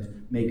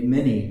servant, make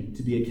many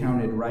to be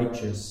accounted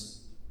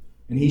righteous,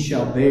 and he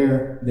shall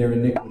bear their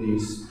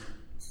iniquities.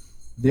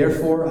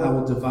 Therefore I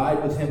will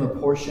divide with him a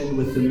portion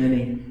with the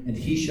many, and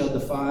he shall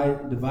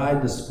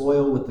divide the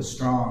spoil with the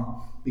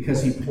strong,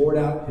 because he poured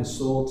out his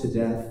soul to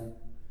death,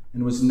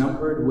 and was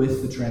numbered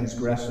with the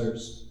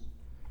transgressors.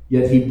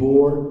 Yet he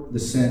bore the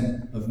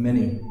sin of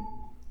many,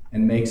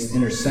 and makes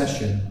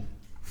intercession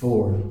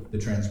for the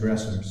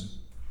transgressors.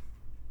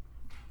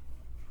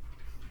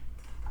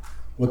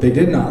 What they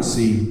did not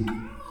see,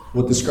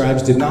 what the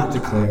scribes did not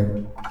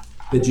declare,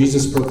 that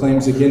Jesus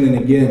proclaims again and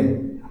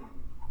again,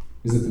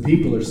 is that the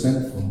people are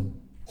sinful,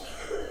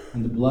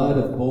 and the blood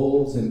of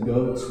bulls and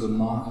goats will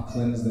not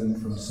cleanse them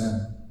from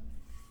sin.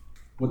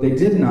 What they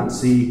did not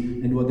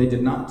see and what they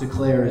did not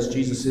declare, as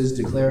Jesus is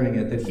declaring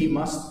it, that he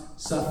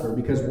must suffer,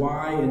 because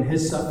why? In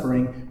his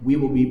suffering we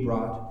will be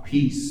brought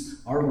peace.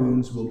 Our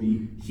wounds will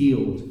be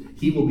healed.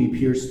 He will be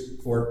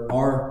pierced for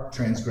our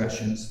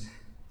transgressions.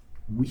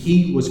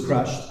 He was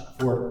crushed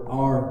for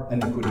our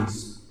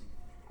iniquities.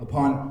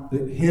 Upon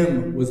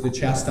him was the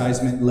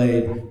chastisement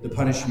laid, the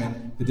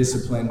punishment, the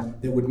discipline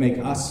that would make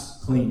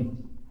us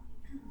clean.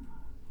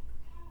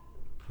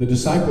 The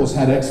disciples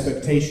had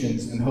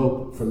expectations and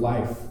hope for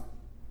life.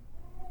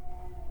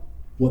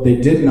 What they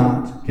did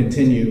not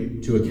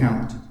continue to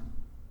account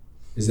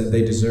is that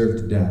they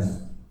deserved death.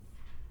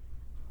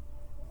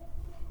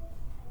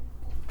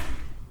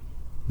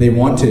 They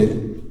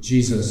wanted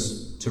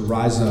Jesus to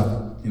rise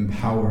up in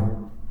power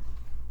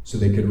so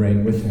they could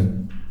reign with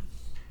him.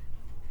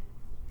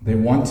 They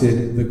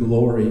wanted the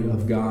glory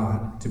of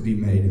God to be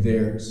made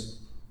theirs.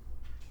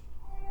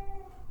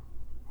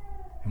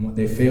 And what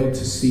they failed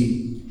to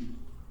see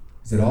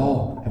is that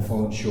all have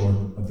fallen short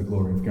of the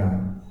glory of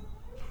God.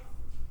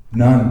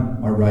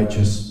 None are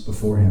righteous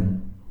before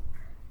him.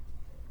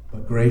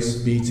 But grace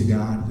be to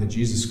God that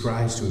Jesus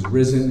Christ, who is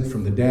risen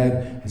from the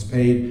dead, has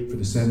paid for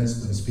the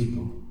sins of his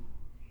people.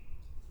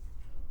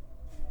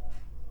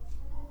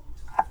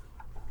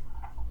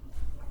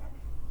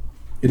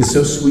 It is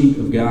so sweet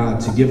of God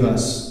to give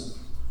us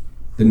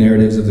the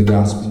narratives of the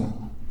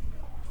gospel,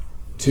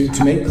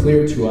 to make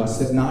clear to us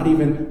that not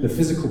even the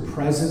physical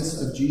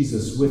presence of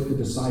Jesus with the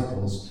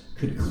disciples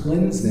could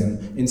cleanse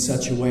them in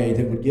such a way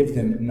that would give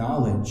them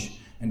knowledge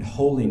and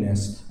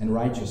holiness and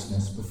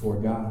righteousness before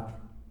God.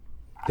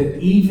 That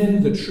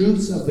even the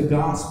truths of the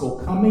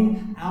gospel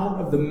coming out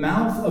of the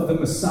mouth of the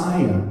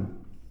Messiah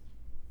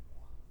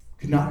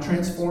could not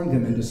transform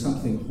them into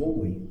something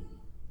holy.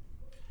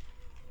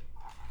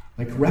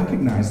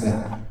 Recognize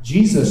that.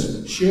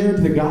 Jesus shared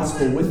the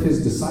gospel with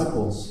his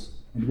disciples,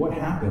 and what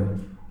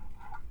happened?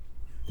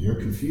 They were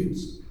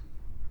confused.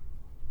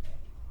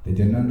 They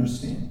didn't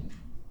understand.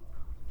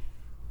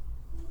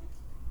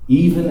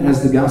 Even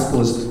as the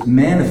gospel is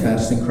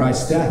manifest in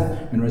Christ's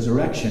death and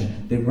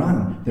resurrection, they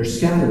run. They're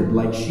scattered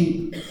like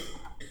sheep,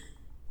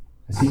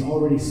 as he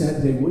already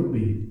said they would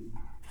be.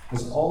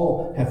 As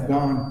all have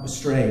gone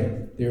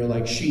astray, they are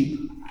like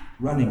sheep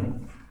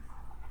running.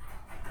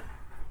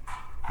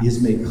 He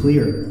is made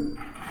clear.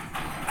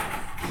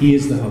 He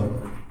is the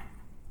hope.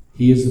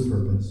 He is the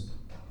purpose.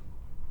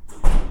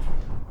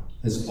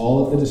 As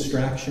all of the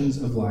distractions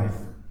of life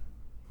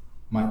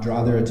might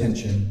draw their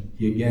attention,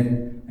 he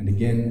again and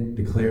again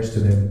declares to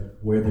them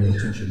where their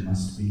attention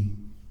must be.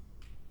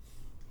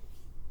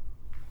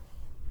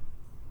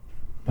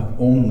 But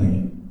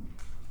only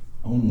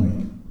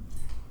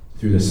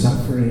through the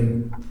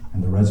suffering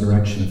and the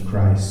resurrection of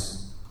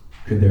Christ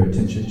could their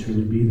attention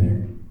truly be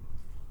there.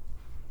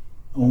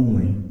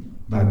 Only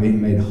by being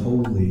made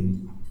holy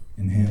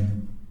in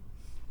him.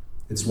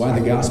 It's why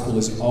the gospel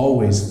is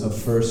always of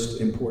first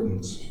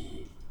importance.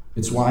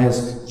 It's why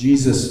as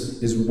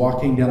Jesus is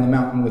walking down the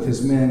mountain with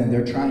his men and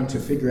they're trying to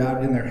figure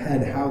out in their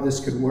head how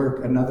this could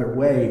work another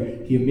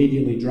way, he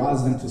immediately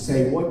draws them to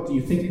say, what do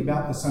you think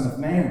about the Son of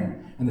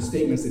Man? And the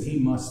statements that he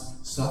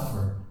must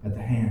suffer at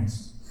the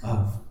hands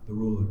of the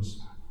rulers.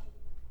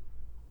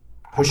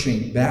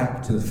 Pushing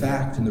back to the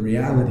fact and the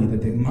reality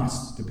that they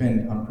must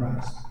depend on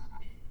Christ.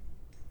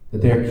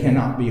 That they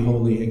cannot be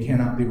holy and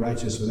cannot be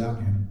righteous without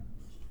him.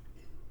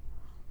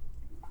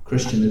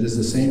 Christian, it is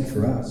the same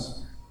for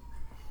us.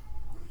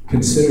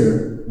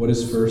 Consider what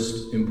is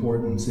first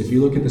importance. If you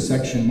look at the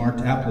section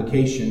marked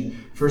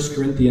application, 1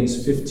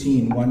 Corinthians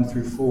 15, 1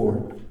 through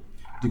 4,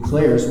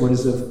 declares what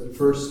is of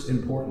first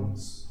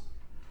importance.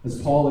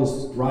 As Paul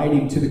is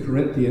writing to the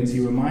Corinthians,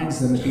 he reminds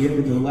them at the end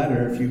of the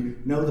letter, if you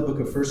know the book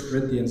of 1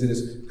 Corinthians, it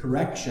is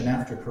correction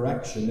after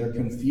correction. They're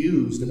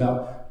confused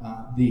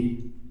about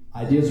the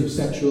ideas of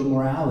sexual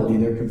immorality.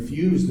 They're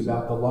confused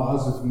about the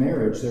laws of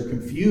marriage. They're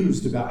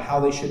confused about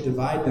how they should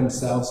divide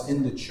themselves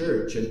in the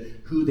church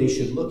and who they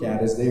should look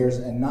at as theirs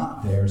and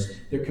not theirs.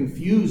 They're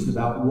confused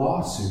about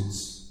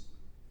lawsuits.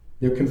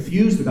 They're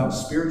confused about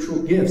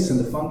spiritual gifts and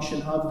the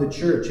function of the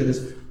church. And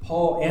as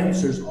Paul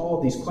answers all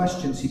these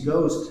questions, he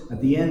goes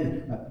at the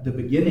end, the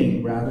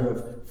beginning rather,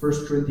 of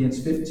 1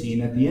 Corinthians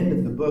 15. At the end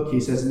of the book, he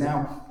says,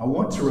 "Now I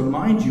want to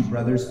remind you,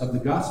 brothers, of the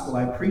gospel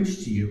I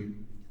preached to you,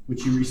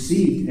 which you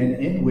received and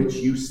in which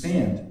you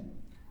stand,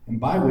 and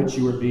by which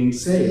you are being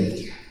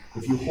saved,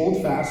 if you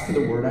hold fast to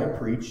the word I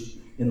preached,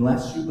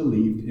 unless you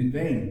believed in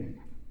vain."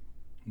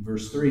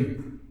 Verse 3,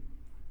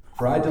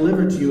 "For I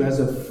delivered to you as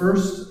of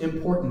first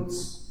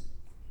importance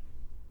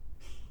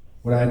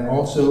what I had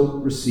also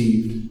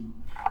received,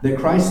 that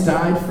Christ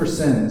died for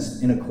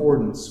sins in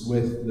accordance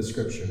with the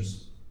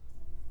Scriptures,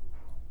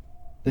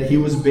 that he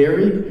was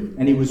buried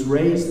and he was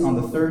raised on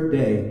the third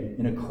day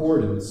in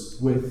accordance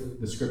with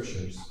the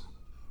Scriptures."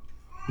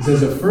 He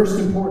says of first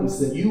importance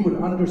that you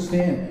would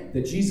understand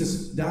that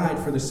Jesus died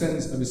for the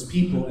sins of his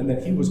people and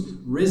that he was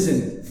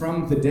risen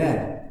from the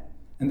dead,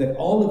 and that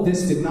all of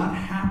this did not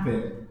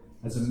happen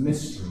as a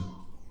mystery,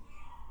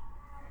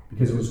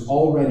 because it was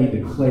already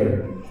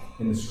declared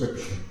in the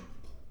Scripture.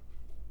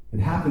 It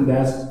happened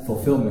as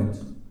fulfillment.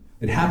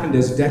 It happened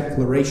as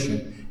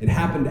declaration. It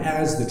happened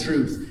as the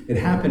truth. It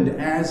happened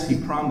as he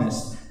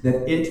promised,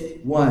 that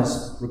it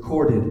was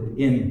recorded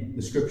in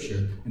the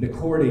Scripture. And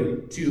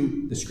according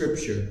to the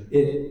Scripture,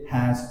 it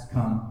has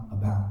come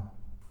about.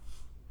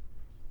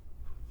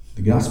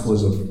 The gospel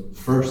is of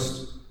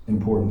first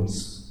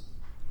importance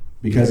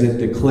because it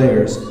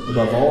declares,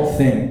 above all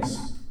things,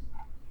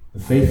 the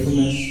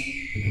faithfulness,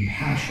 the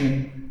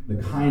compassion, the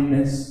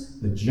kindness,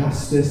 the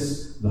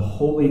justice, the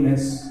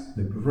holiness,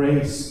 the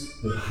grace,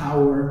 the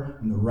power,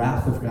 and the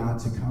wrath of God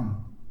to come.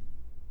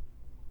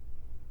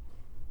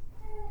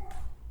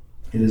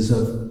 It is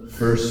of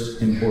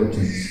first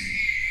importance.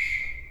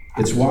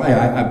 It's why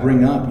I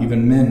bring up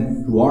even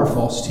men who are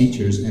false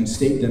teachers and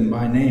state them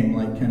by name,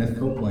 like Kenneth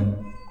Copeland,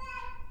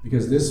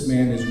 because this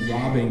man is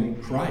robbing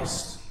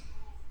Christ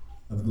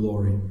of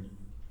glory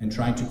and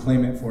trying to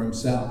claim it for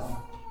himself,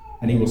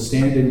 and he will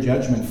stand in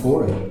judgment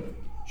for it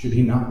should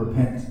he not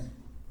repent.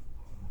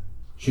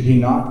 Should he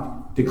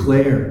not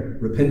declare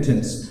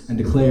repentance and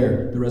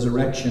declare the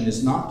resurrection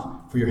is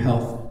not for your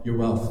health, your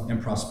wealth,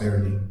 and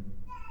prosperity,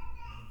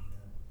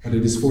 but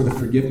it is for the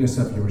forgiveness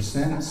of your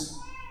sins,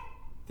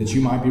 that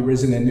you might be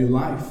risen in new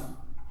life,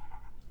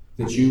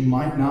 that you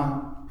might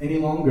not any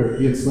longer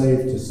be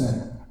enslaved to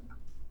sin.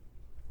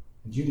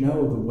 And you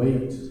know the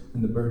weight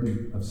and the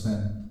burden of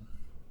sin.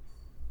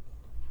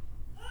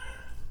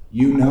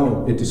 You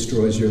know it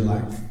destroys your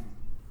life.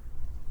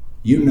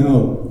 You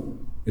know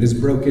it has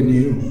broken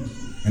you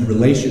and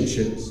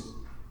relationships.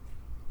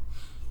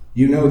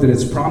 You know that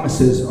its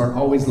promises are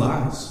always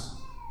lies.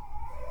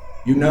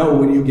 You know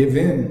when you give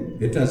in,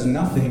 it does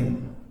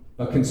nothing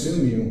but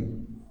consume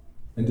you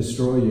and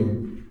destroy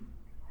you.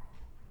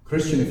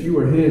 Christian, if you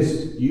are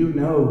his, you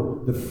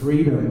know the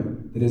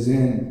freedom that is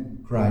in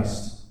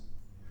Christ.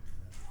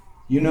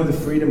 You know the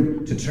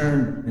freedom to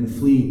turn and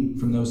flee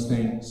from those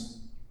things.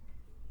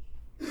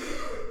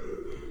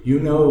 You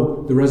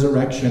know the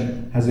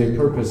resurrection has a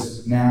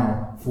purpose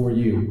now for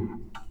you.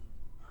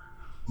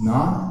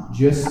 Not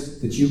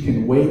just that you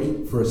can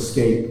wait for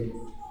escape,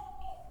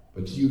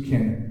 but you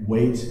can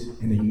wait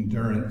in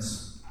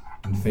endurance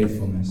and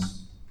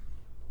faithfulness.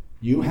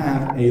 You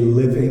have a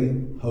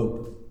living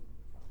hope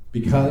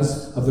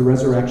because of the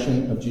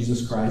resurrection of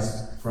Jesus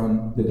Christ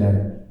from the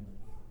dead.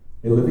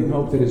 A living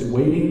hope that is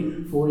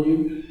waiting for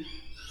you,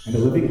 and a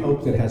living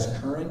hope that has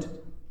current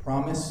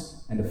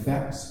promise and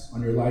effects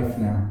on your life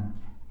now.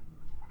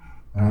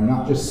 And I'm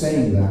not just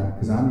saying that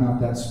because I'm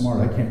not that smart.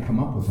 I can't come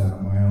up with that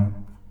on my own.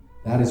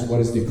 That is what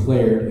is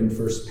declared in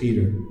 1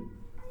 Peter.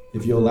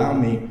 If you allow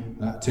me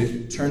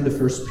to turn to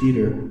 1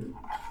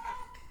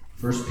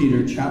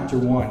 Peter chapter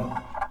 1.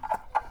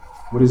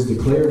 What is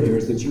declared here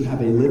is that you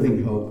have a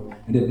living hope,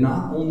 and it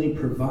not only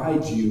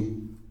provides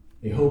you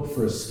a hope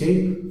for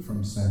escape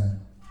from sin,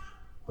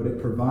 but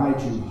it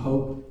provides you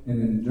hope and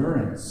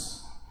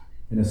endurance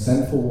in a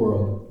sinful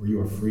world where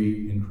you are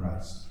free in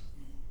Christ.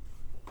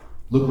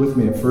 Look with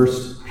me at 1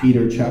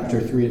 Peter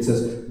chapter 3. It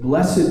says,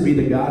 "Blessed be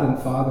the God and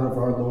Father of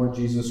our Lord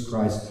Jesus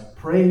Christ.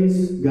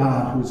 Praise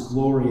God who is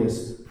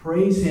glorious.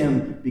 Praise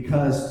him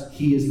because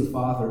he is the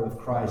Father of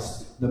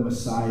Christ, the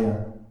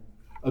Messiah.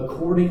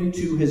 According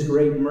to his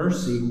great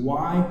mercy."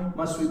 Why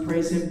must we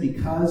praise him?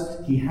 Because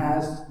he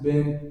has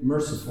been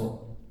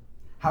merciful.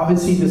 How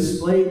has he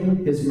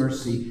displayed his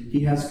mercy?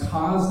 He has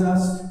caused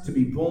us to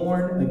be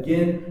born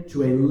again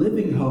to a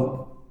living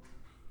hope,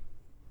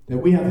 that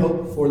we have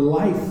hope for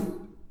life,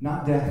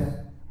 not death.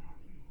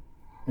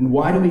 And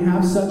why do we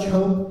have such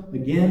hope?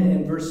 Again,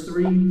 in verse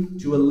 3,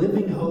 to a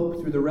living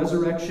hope through the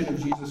resurrection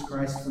of Jesus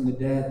Christ from the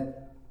dead,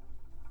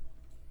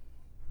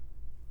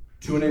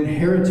 to an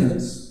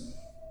inheritance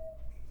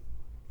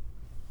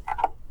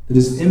that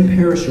is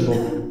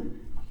imperishable,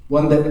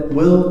 one that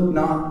will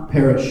not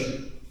perish,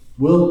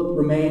 will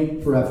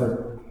remain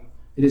forever.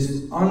 It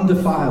is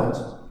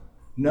undefiled,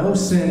 No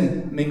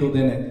sin mingled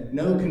in it,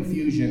 no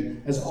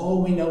confusion. As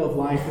all we know of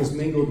life is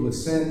mingled with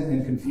sin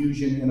and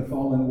confusion in a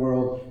fallen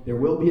world, there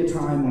will be a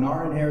time when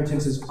our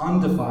inheritance is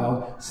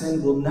undefiled.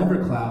 Sin will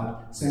never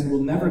cloud, sin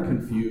will never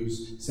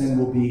confuse, sin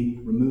will be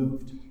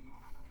removed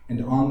and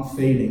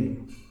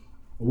unfading.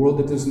 A world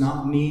that does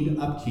not need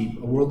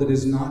upkeep, a world that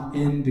is not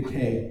in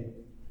decay,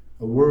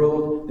 a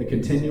world that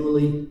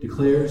continually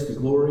declares the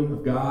glory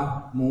of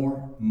God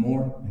more and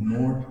more and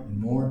more and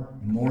more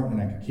and more,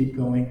 and I could keep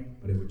going,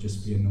 but it would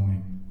just be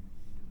annoying.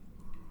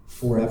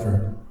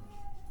 Forever.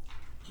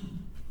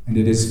 And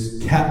it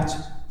is kept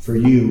for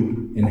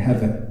you in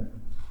heaven.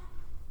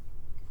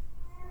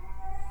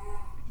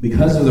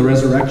 Because of the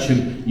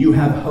resurrection, you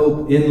have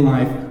hope in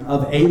life,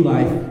 of a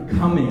life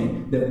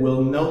coming that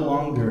will no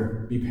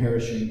longer be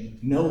perishing,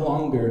 no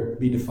longer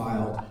be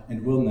defiled,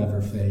 and will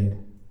never fade.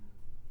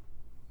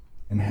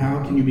 And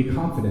how can you be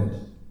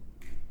confident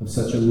of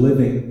such a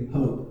living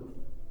hope?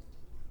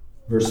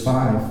 Verse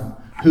 5,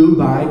 who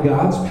by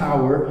God's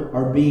power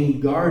are being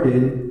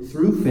guarded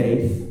through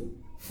faith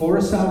for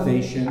a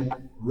salvation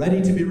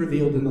ready to be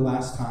revealed in the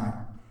last time.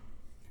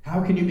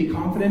 How can you be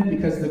confident?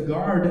 Because the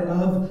guard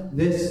of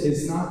this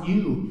is not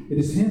you, it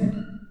is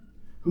Him,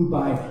 who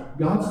by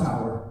God's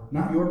power,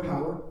 not your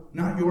power,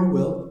 not your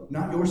will,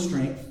 not your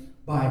strength,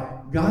 by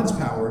God's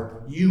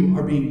power, you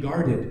are being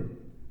guarded.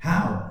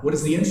 How? What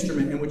is the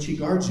instrument in which He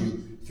guards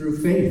you? Through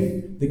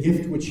faith, the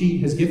gift which He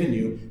has given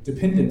you,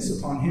 dependence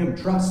upon Him,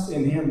 trust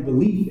in Him,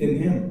 belief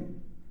in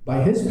Him.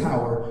 By His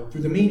power,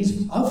 through the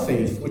means of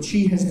faith which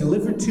He has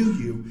delivered to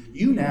you,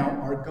 you now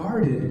are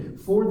guarded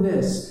for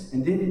this,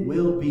 and it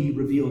will be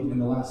revealed in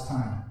the last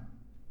time.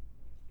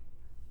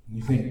 And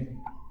you think,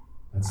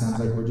 that sounds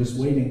like we're just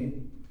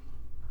waiting.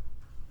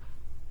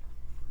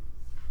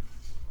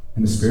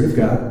 And the Spirit of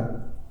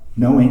God,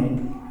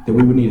 knowing that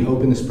we would need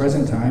hope in this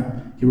present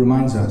time, He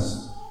reminds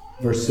us,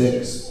 verse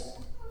 6,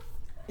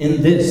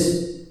 in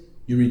this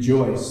you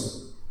rejoice.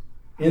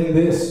 In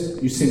this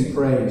you sing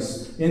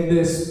praise. In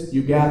this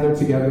you gather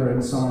together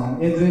in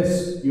song. In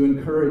this you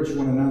encourage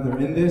one another.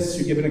 In this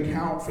you give an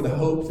account for the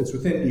hope that's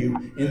within you.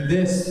 In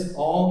this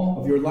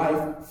all of your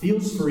life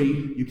feels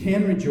free. You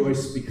can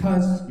rejoice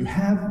because you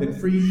have been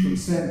freed from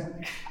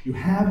sin. You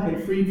have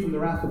been freed from the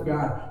wrath of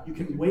God. You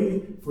can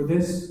wait for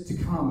this to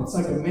come. It's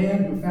like a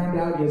man who found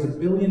out he has $1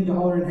 billion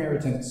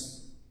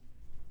inheritance.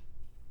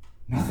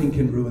 Nothing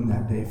can ruin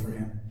that day for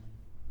him.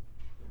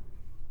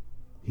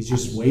 He's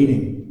just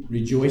waiting,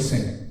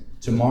 rejoicing.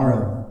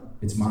 Tomorrow,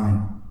 it's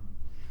mine.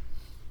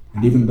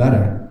 And even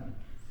better,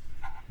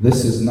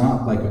 this is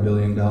not like $1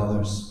 billion.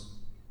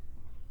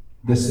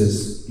 This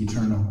is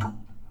eternal.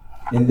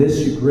 In this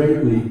you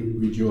greatly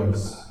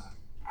rejoice.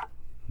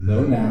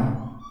 Though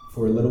now,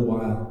 for a little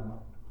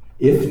while,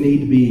 if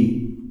need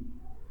be,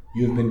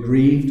 you have been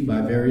grieved by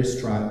various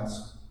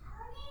trials.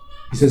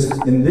 He says,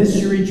 in this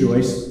you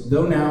rejoice,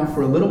 though now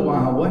for a little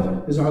while.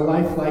 What is our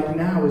life like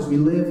now as we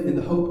live in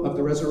the hope of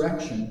the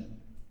resurrection?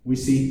 We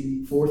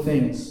see 5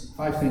 things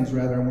I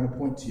want to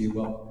point to you.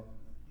 Well,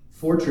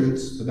 4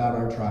 truths about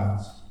our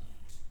trials.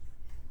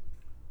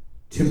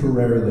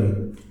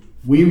 Temporarily.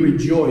 We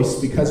rejoice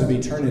because of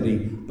eternity,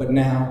 but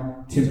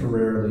now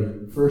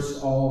temporarily.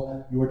 First,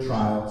 all your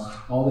trials,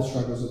 all the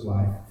struggles of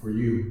life for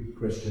you,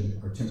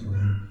 Christian, are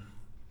temporary.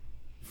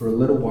 For a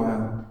little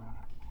while.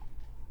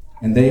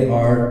 And they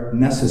are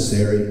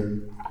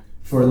necessary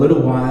for a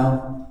little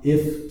while,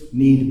 if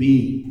need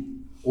be,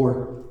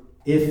 or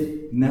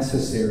if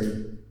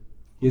necessary.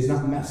 He is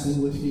not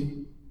messing with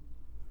you.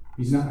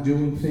 He's not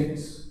doing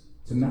things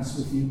to mess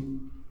with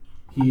you.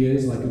 He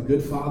is like a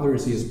good father,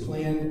 as He has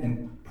planned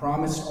and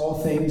promised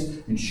all things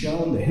and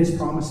shown that His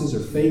promises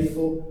are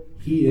faithful.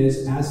 He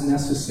is, as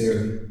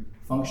necessary,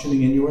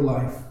 functioning in your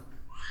life.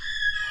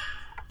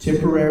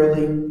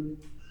 Temporarily,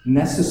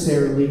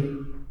 necessarily,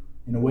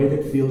 in a way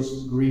that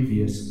feels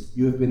grievous.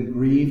 You have been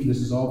grieved, this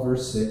is all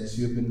verse 6,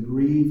 you have been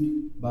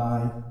grieved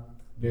by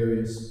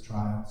various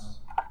trials.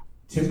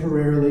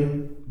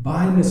 Temporarily,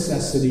 by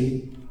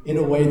necessity, in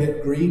a way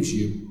that grieves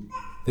you,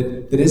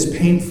 that is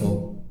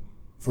painful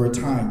for a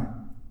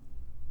time.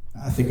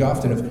 I think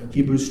often of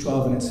Hebrews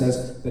 12, and it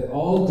says that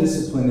all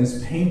discipline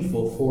is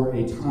painful for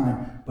a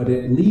time, but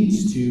it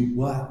leads to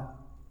what?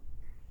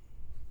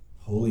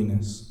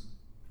 Holiness.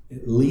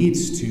 It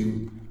leads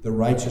to the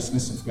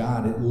righteousness of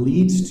God. It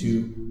leads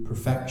to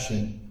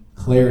perfection,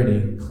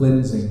 clarity,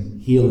 cleansing,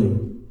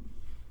 healing.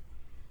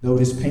 Though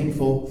it is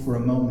painful for a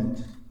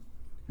moment.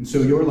 And so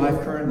your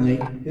life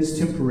currently is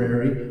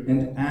temporary,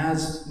 and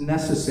as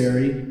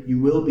necessary, you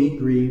will be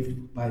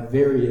grieved by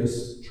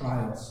various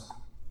trials.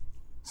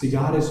 See,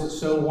 God is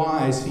so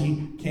wise,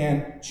 He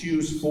can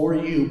choose for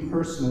you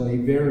personally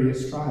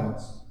various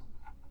trials.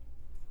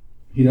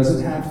 He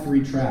doesn't have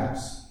 3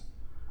 tracks.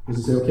 He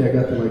doesn't say, okay, I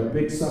got the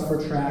big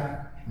suffer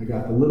track, I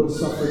got the little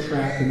suffer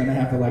track, and then I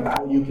have the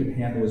all you can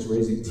handle is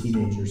raising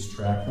teenagers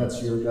track.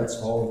 That's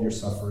all of your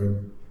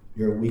suffering.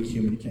 You're a weak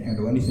human. You can't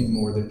handle anything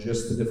more than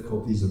just the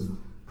difficulties of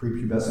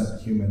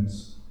prepubescent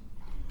humans.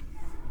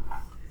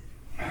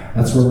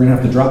 That's where we're going to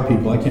have to drop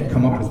people. I can't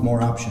come up with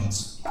more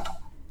options.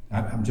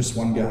 I'm just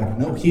one guy.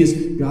 No, he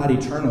is God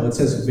eternal. It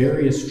says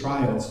various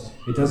trials.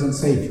 It doesn't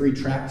say 3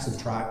 tracks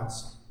of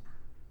trials.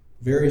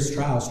 Various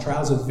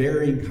trials of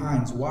varying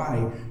kinds.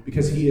 Why?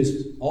 Because he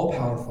is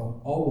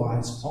all-powerful,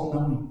 all-wise,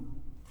 all-knowing.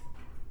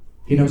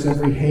 He knows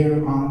every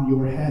hair on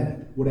your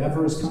head.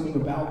 Whatever is coming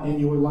about in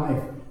your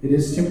life, it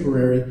is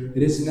temporary,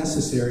 it is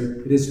necessary,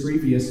 it is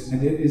grievous,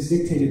 and it is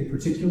dictated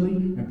particularly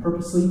and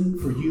purposely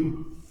for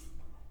you.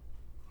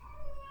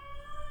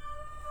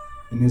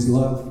 In his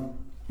love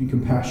and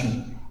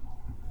compassion.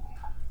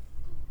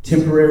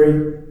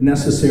 Temporary,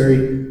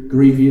 necessary,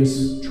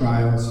 grievous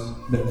trials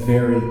that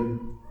vary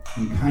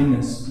in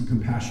kindness and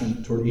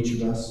compassion toward each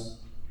of us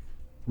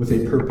with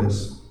a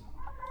purpose,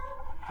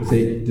 with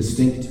a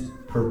distinct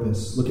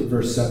purpose. Look at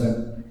verse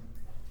 7.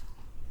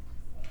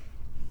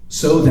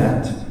 So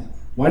that,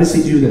 why does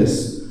he do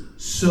this?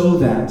 So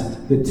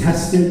that the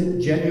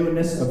tested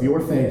genuineness of your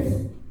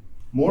faith,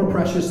 more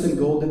precious than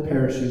gold that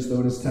perishes,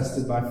 though it is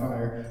tested by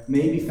fire,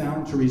 may be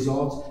found to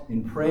result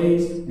in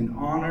praise and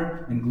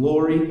honor and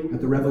glory at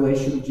the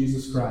revelation of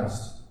Jesus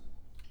Christ.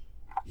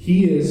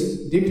 He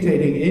is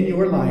dictating in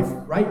your life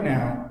right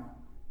now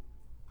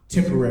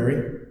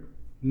temporary,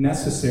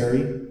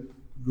 necessary,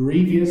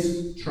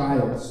 grievous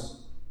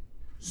trials,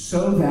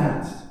 so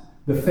that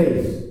the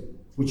faith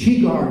which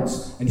he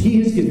guards and he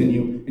has given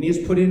you and he has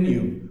put in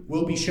you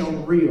will be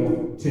shown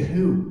real to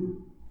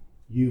who?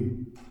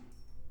 You.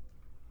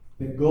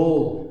 That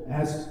gold,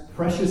 as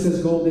precious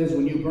as gold is,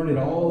 when you burn it,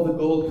 all the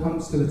gold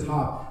comes to the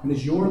top. And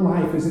as your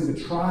life is in the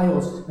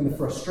trials and the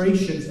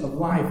frustrations of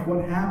life,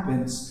 what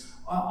happens?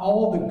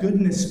 All the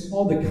goodness,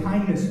 all the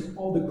kindness,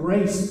 all the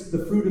grace,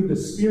 the fruit of the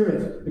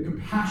Spirit, the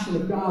compassion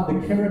of God,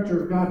 the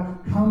character of God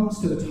comes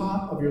to the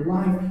top of your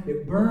life.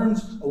 It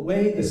burns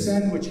away the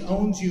sin which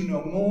owns you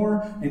no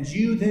more. And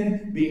you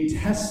then, being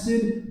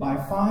tested by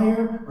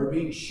fire, are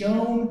being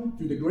shown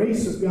through the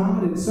grace of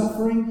God in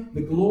suffering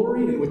the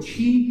glory in which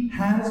he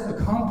has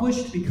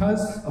accomplished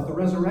because of the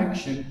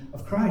resurrection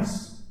of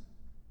Christ.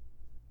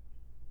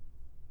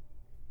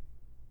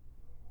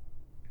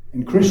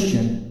 And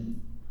Christian,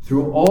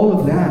 through all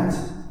of that,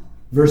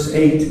 verse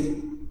 8,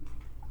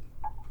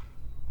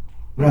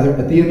 rather,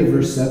 at the end of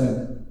verse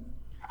 7,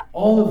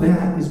 all of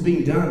that is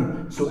being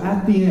done. So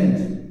at the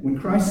end, when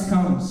Christ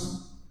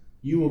comes,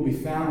 you will be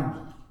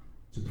found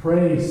to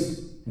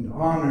praise and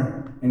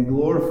honor and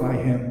glorify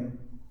him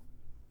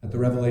at the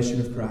revelation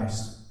of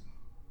Christ.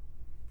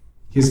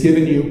 He has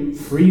given you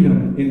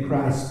freedom in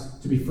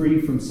Christ to be free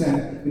from sin,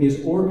 and he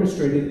has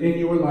orchestrated in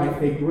your life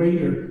a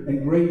greater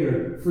and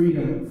greater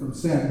freedom from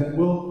sin that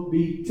will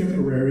be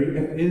temporary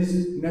and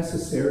is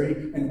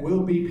necessary and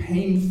will be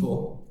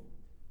painful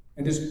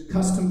and is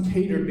custom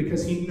catered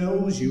because he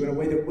knows you in a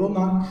way that will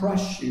not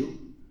crush you,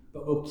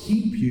 but will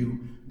keep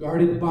you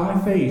guarded by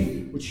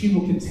faith, which he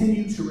will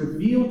continue to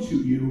reveal to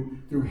you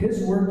through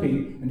his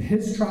working and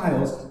his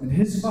trials and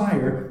his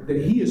fire, that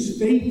he is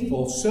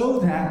faithful, so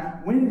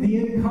that when the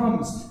end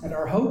comes and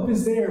our hope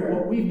is there,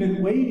 what we've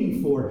been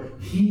waiting for,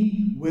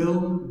 he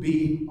will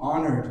be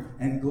honored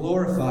and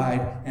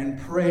glorified and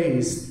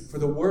praised for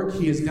the work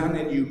he has done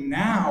in you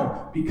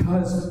now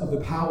because of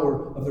the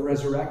power of the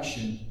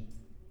resurrection.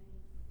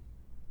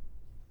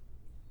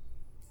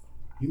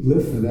 You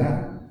live for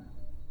that.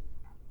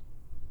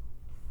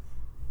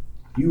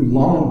 You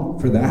long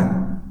for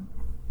that.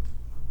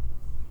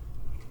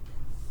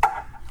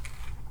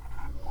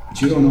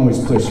 But you don't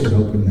always place your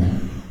hope in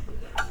that.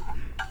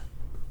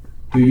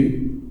 Do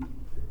you?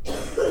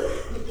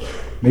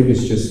 Maybe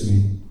it's just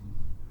me.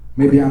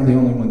 Maybe I'm the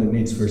only one that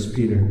needs 1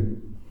 Peter.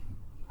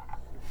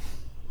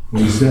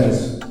 When he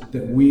says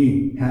that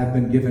we have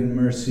been given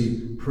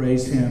mercy,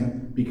 praise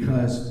him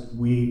because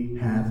we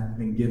have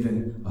been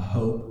given a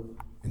hope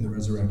in the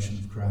resurrection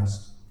of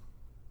Christ.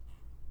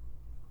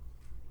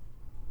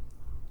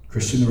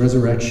 Christian, the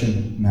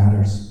resurrection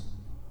matters.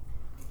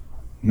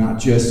 Not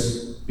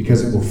just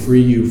because it will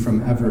free you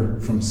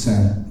from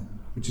sin,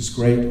 which is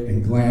great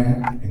and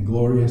glad and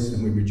glorious,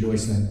 and we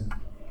rejoice in it.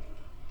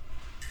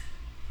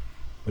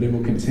 But it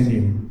will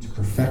continue to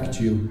perfect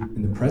you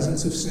in the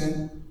presence of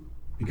sin,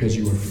 because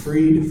you are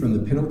freed from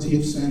the penalty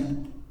of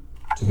sin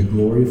to the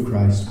glory of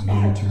Christ when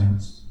he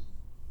returns.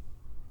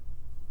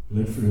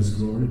 Live for his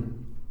glory.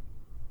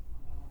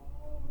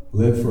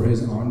 Live for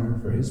his honor,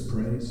 for his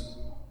praise.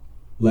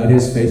 Let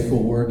his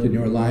faithful work in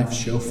your life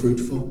show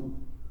fruitful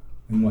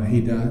in what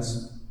he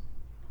does,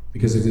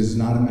 because it is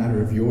not a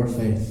matter of your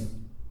faith.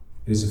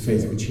 It is a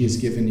faith which he has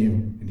given you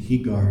and he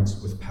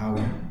guards with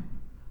power,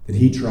 that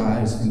he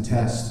tries and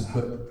tests to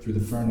put through the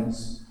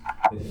furnace,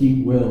 that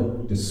he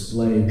will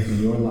display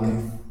in your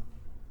life.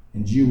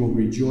 And you will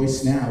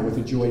rejoice now with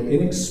a joy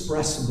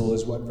inexpressible,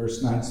 is what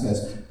verse 9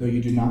 says, though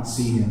you do not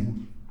see him.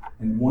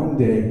 And one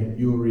day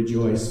you will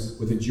rejoice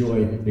with a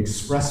joy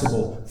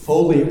expressible,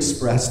 fully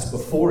expressed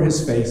before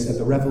his face at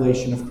the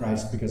revelation of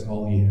Christ, because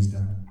all he has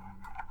done.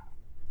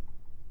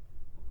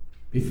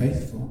 Be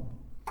faithful.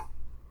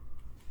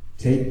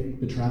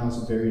 Take the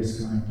trials of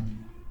various kinds.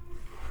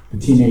 The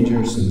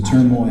teenagers and the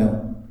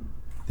turmoil,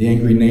 the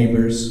angry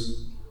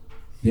neighbors,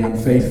 the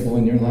unfaithful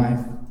in your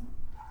life.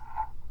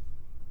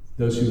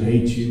 those who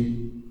hate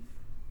you,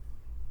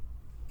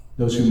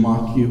 those who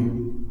mock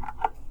you,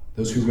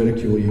 those who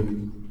ridicule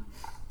you.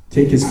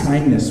 Take his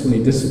kindness when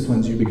he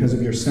disciplines you because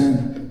of your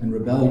sin and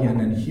rebellion,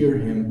 and hear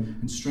him,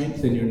 and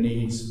strengthen your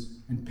knees,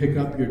 and pick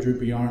up your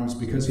droopy arms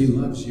because he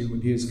loves you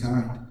and he is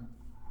kind.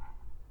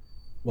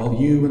 While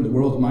you and the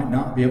world might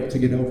not be able to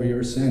get over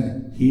your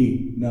sin,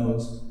 he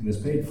knows and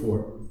has paid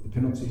for the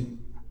penalty.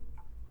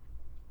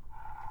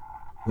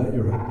 Let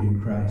your hope be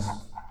in Christ.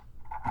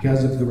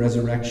 Because of the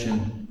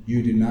resurrection,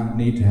 you do not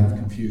need to have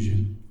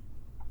confusion.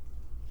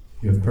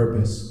 You have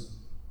purpose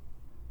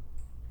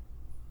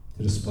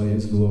to display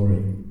his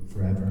glory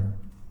forever.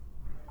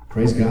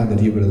 Praise God that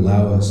he would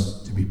allow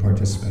us to be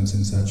participants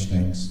in such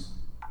things.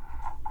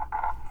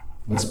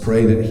 Let's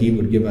pray that he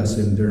would give us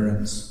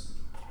endurance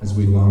as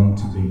we long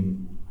to be.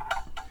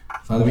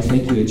 Father, we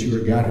thank you that you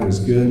are God who is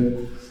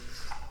good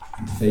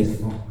and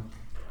faithful.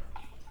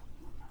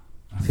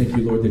 I thank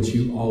you, Lord, that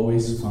you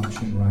always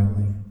function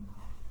rightly.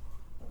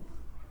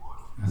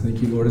 I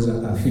thank you, Lord, as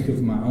I think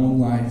of my own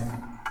life,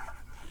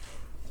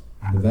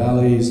 and the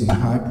valleys and the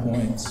high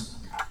points,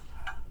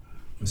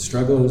 the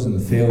struggles and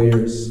the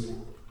failures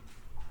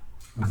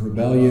of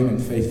rebellion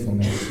and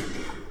faithfulness.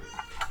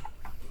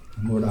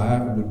 And Lord, I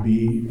would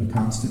be a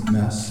constant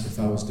mess if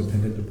I was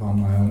dependent upon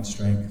my own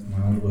strength,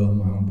 my own will,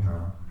 my own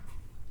power.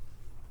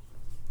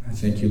 I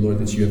thank you, Lord,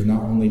 that you have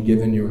not only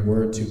given your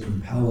word to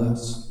compel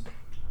us,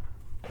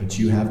 but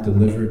you have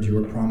delivered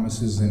your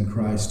promises in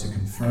Christ to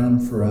confirm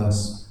for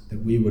us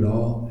that we would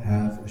all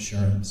have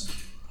assurance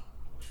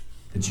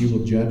that you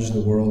will judge the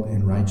world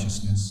in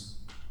righteousness.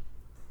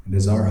 And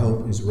as our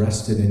hope is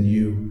rested in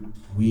you,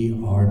 we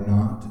are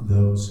not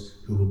those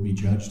who will be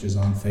judged as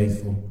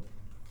unfaithful,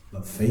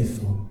 but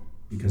faithful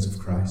because of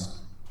Christ,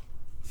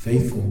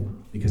 faithful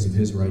because of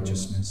his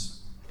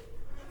righteousness,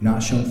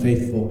 not shown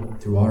faithful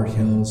through our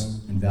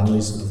hills and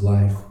valleys of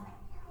life,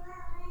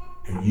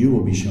 but you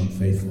will be shown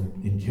faithful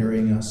in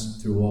carrying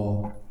us through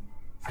all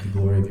for the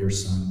glory of your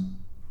Son.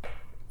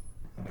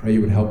 I pray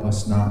you would help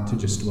us not to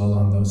just dwell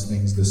on those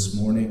things this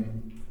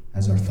morning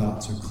as our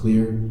thoughts are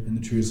clear in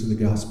the truths of the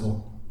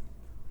gospel,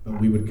 but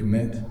we would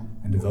commit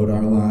and devote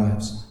our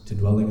lives to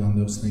dwelling on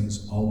those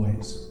things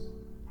always,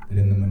 that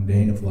in the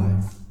mundane of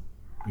life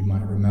we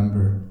might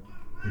remember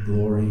the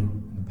glory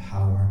and the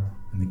power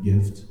and the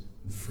gift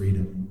and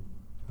freedom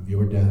of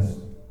your death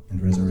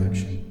and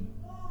resurrection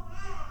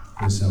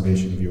for the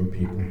salvation of your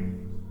people.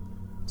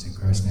 It's in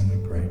Christ's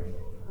name we pray.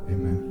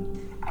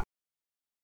 Amen.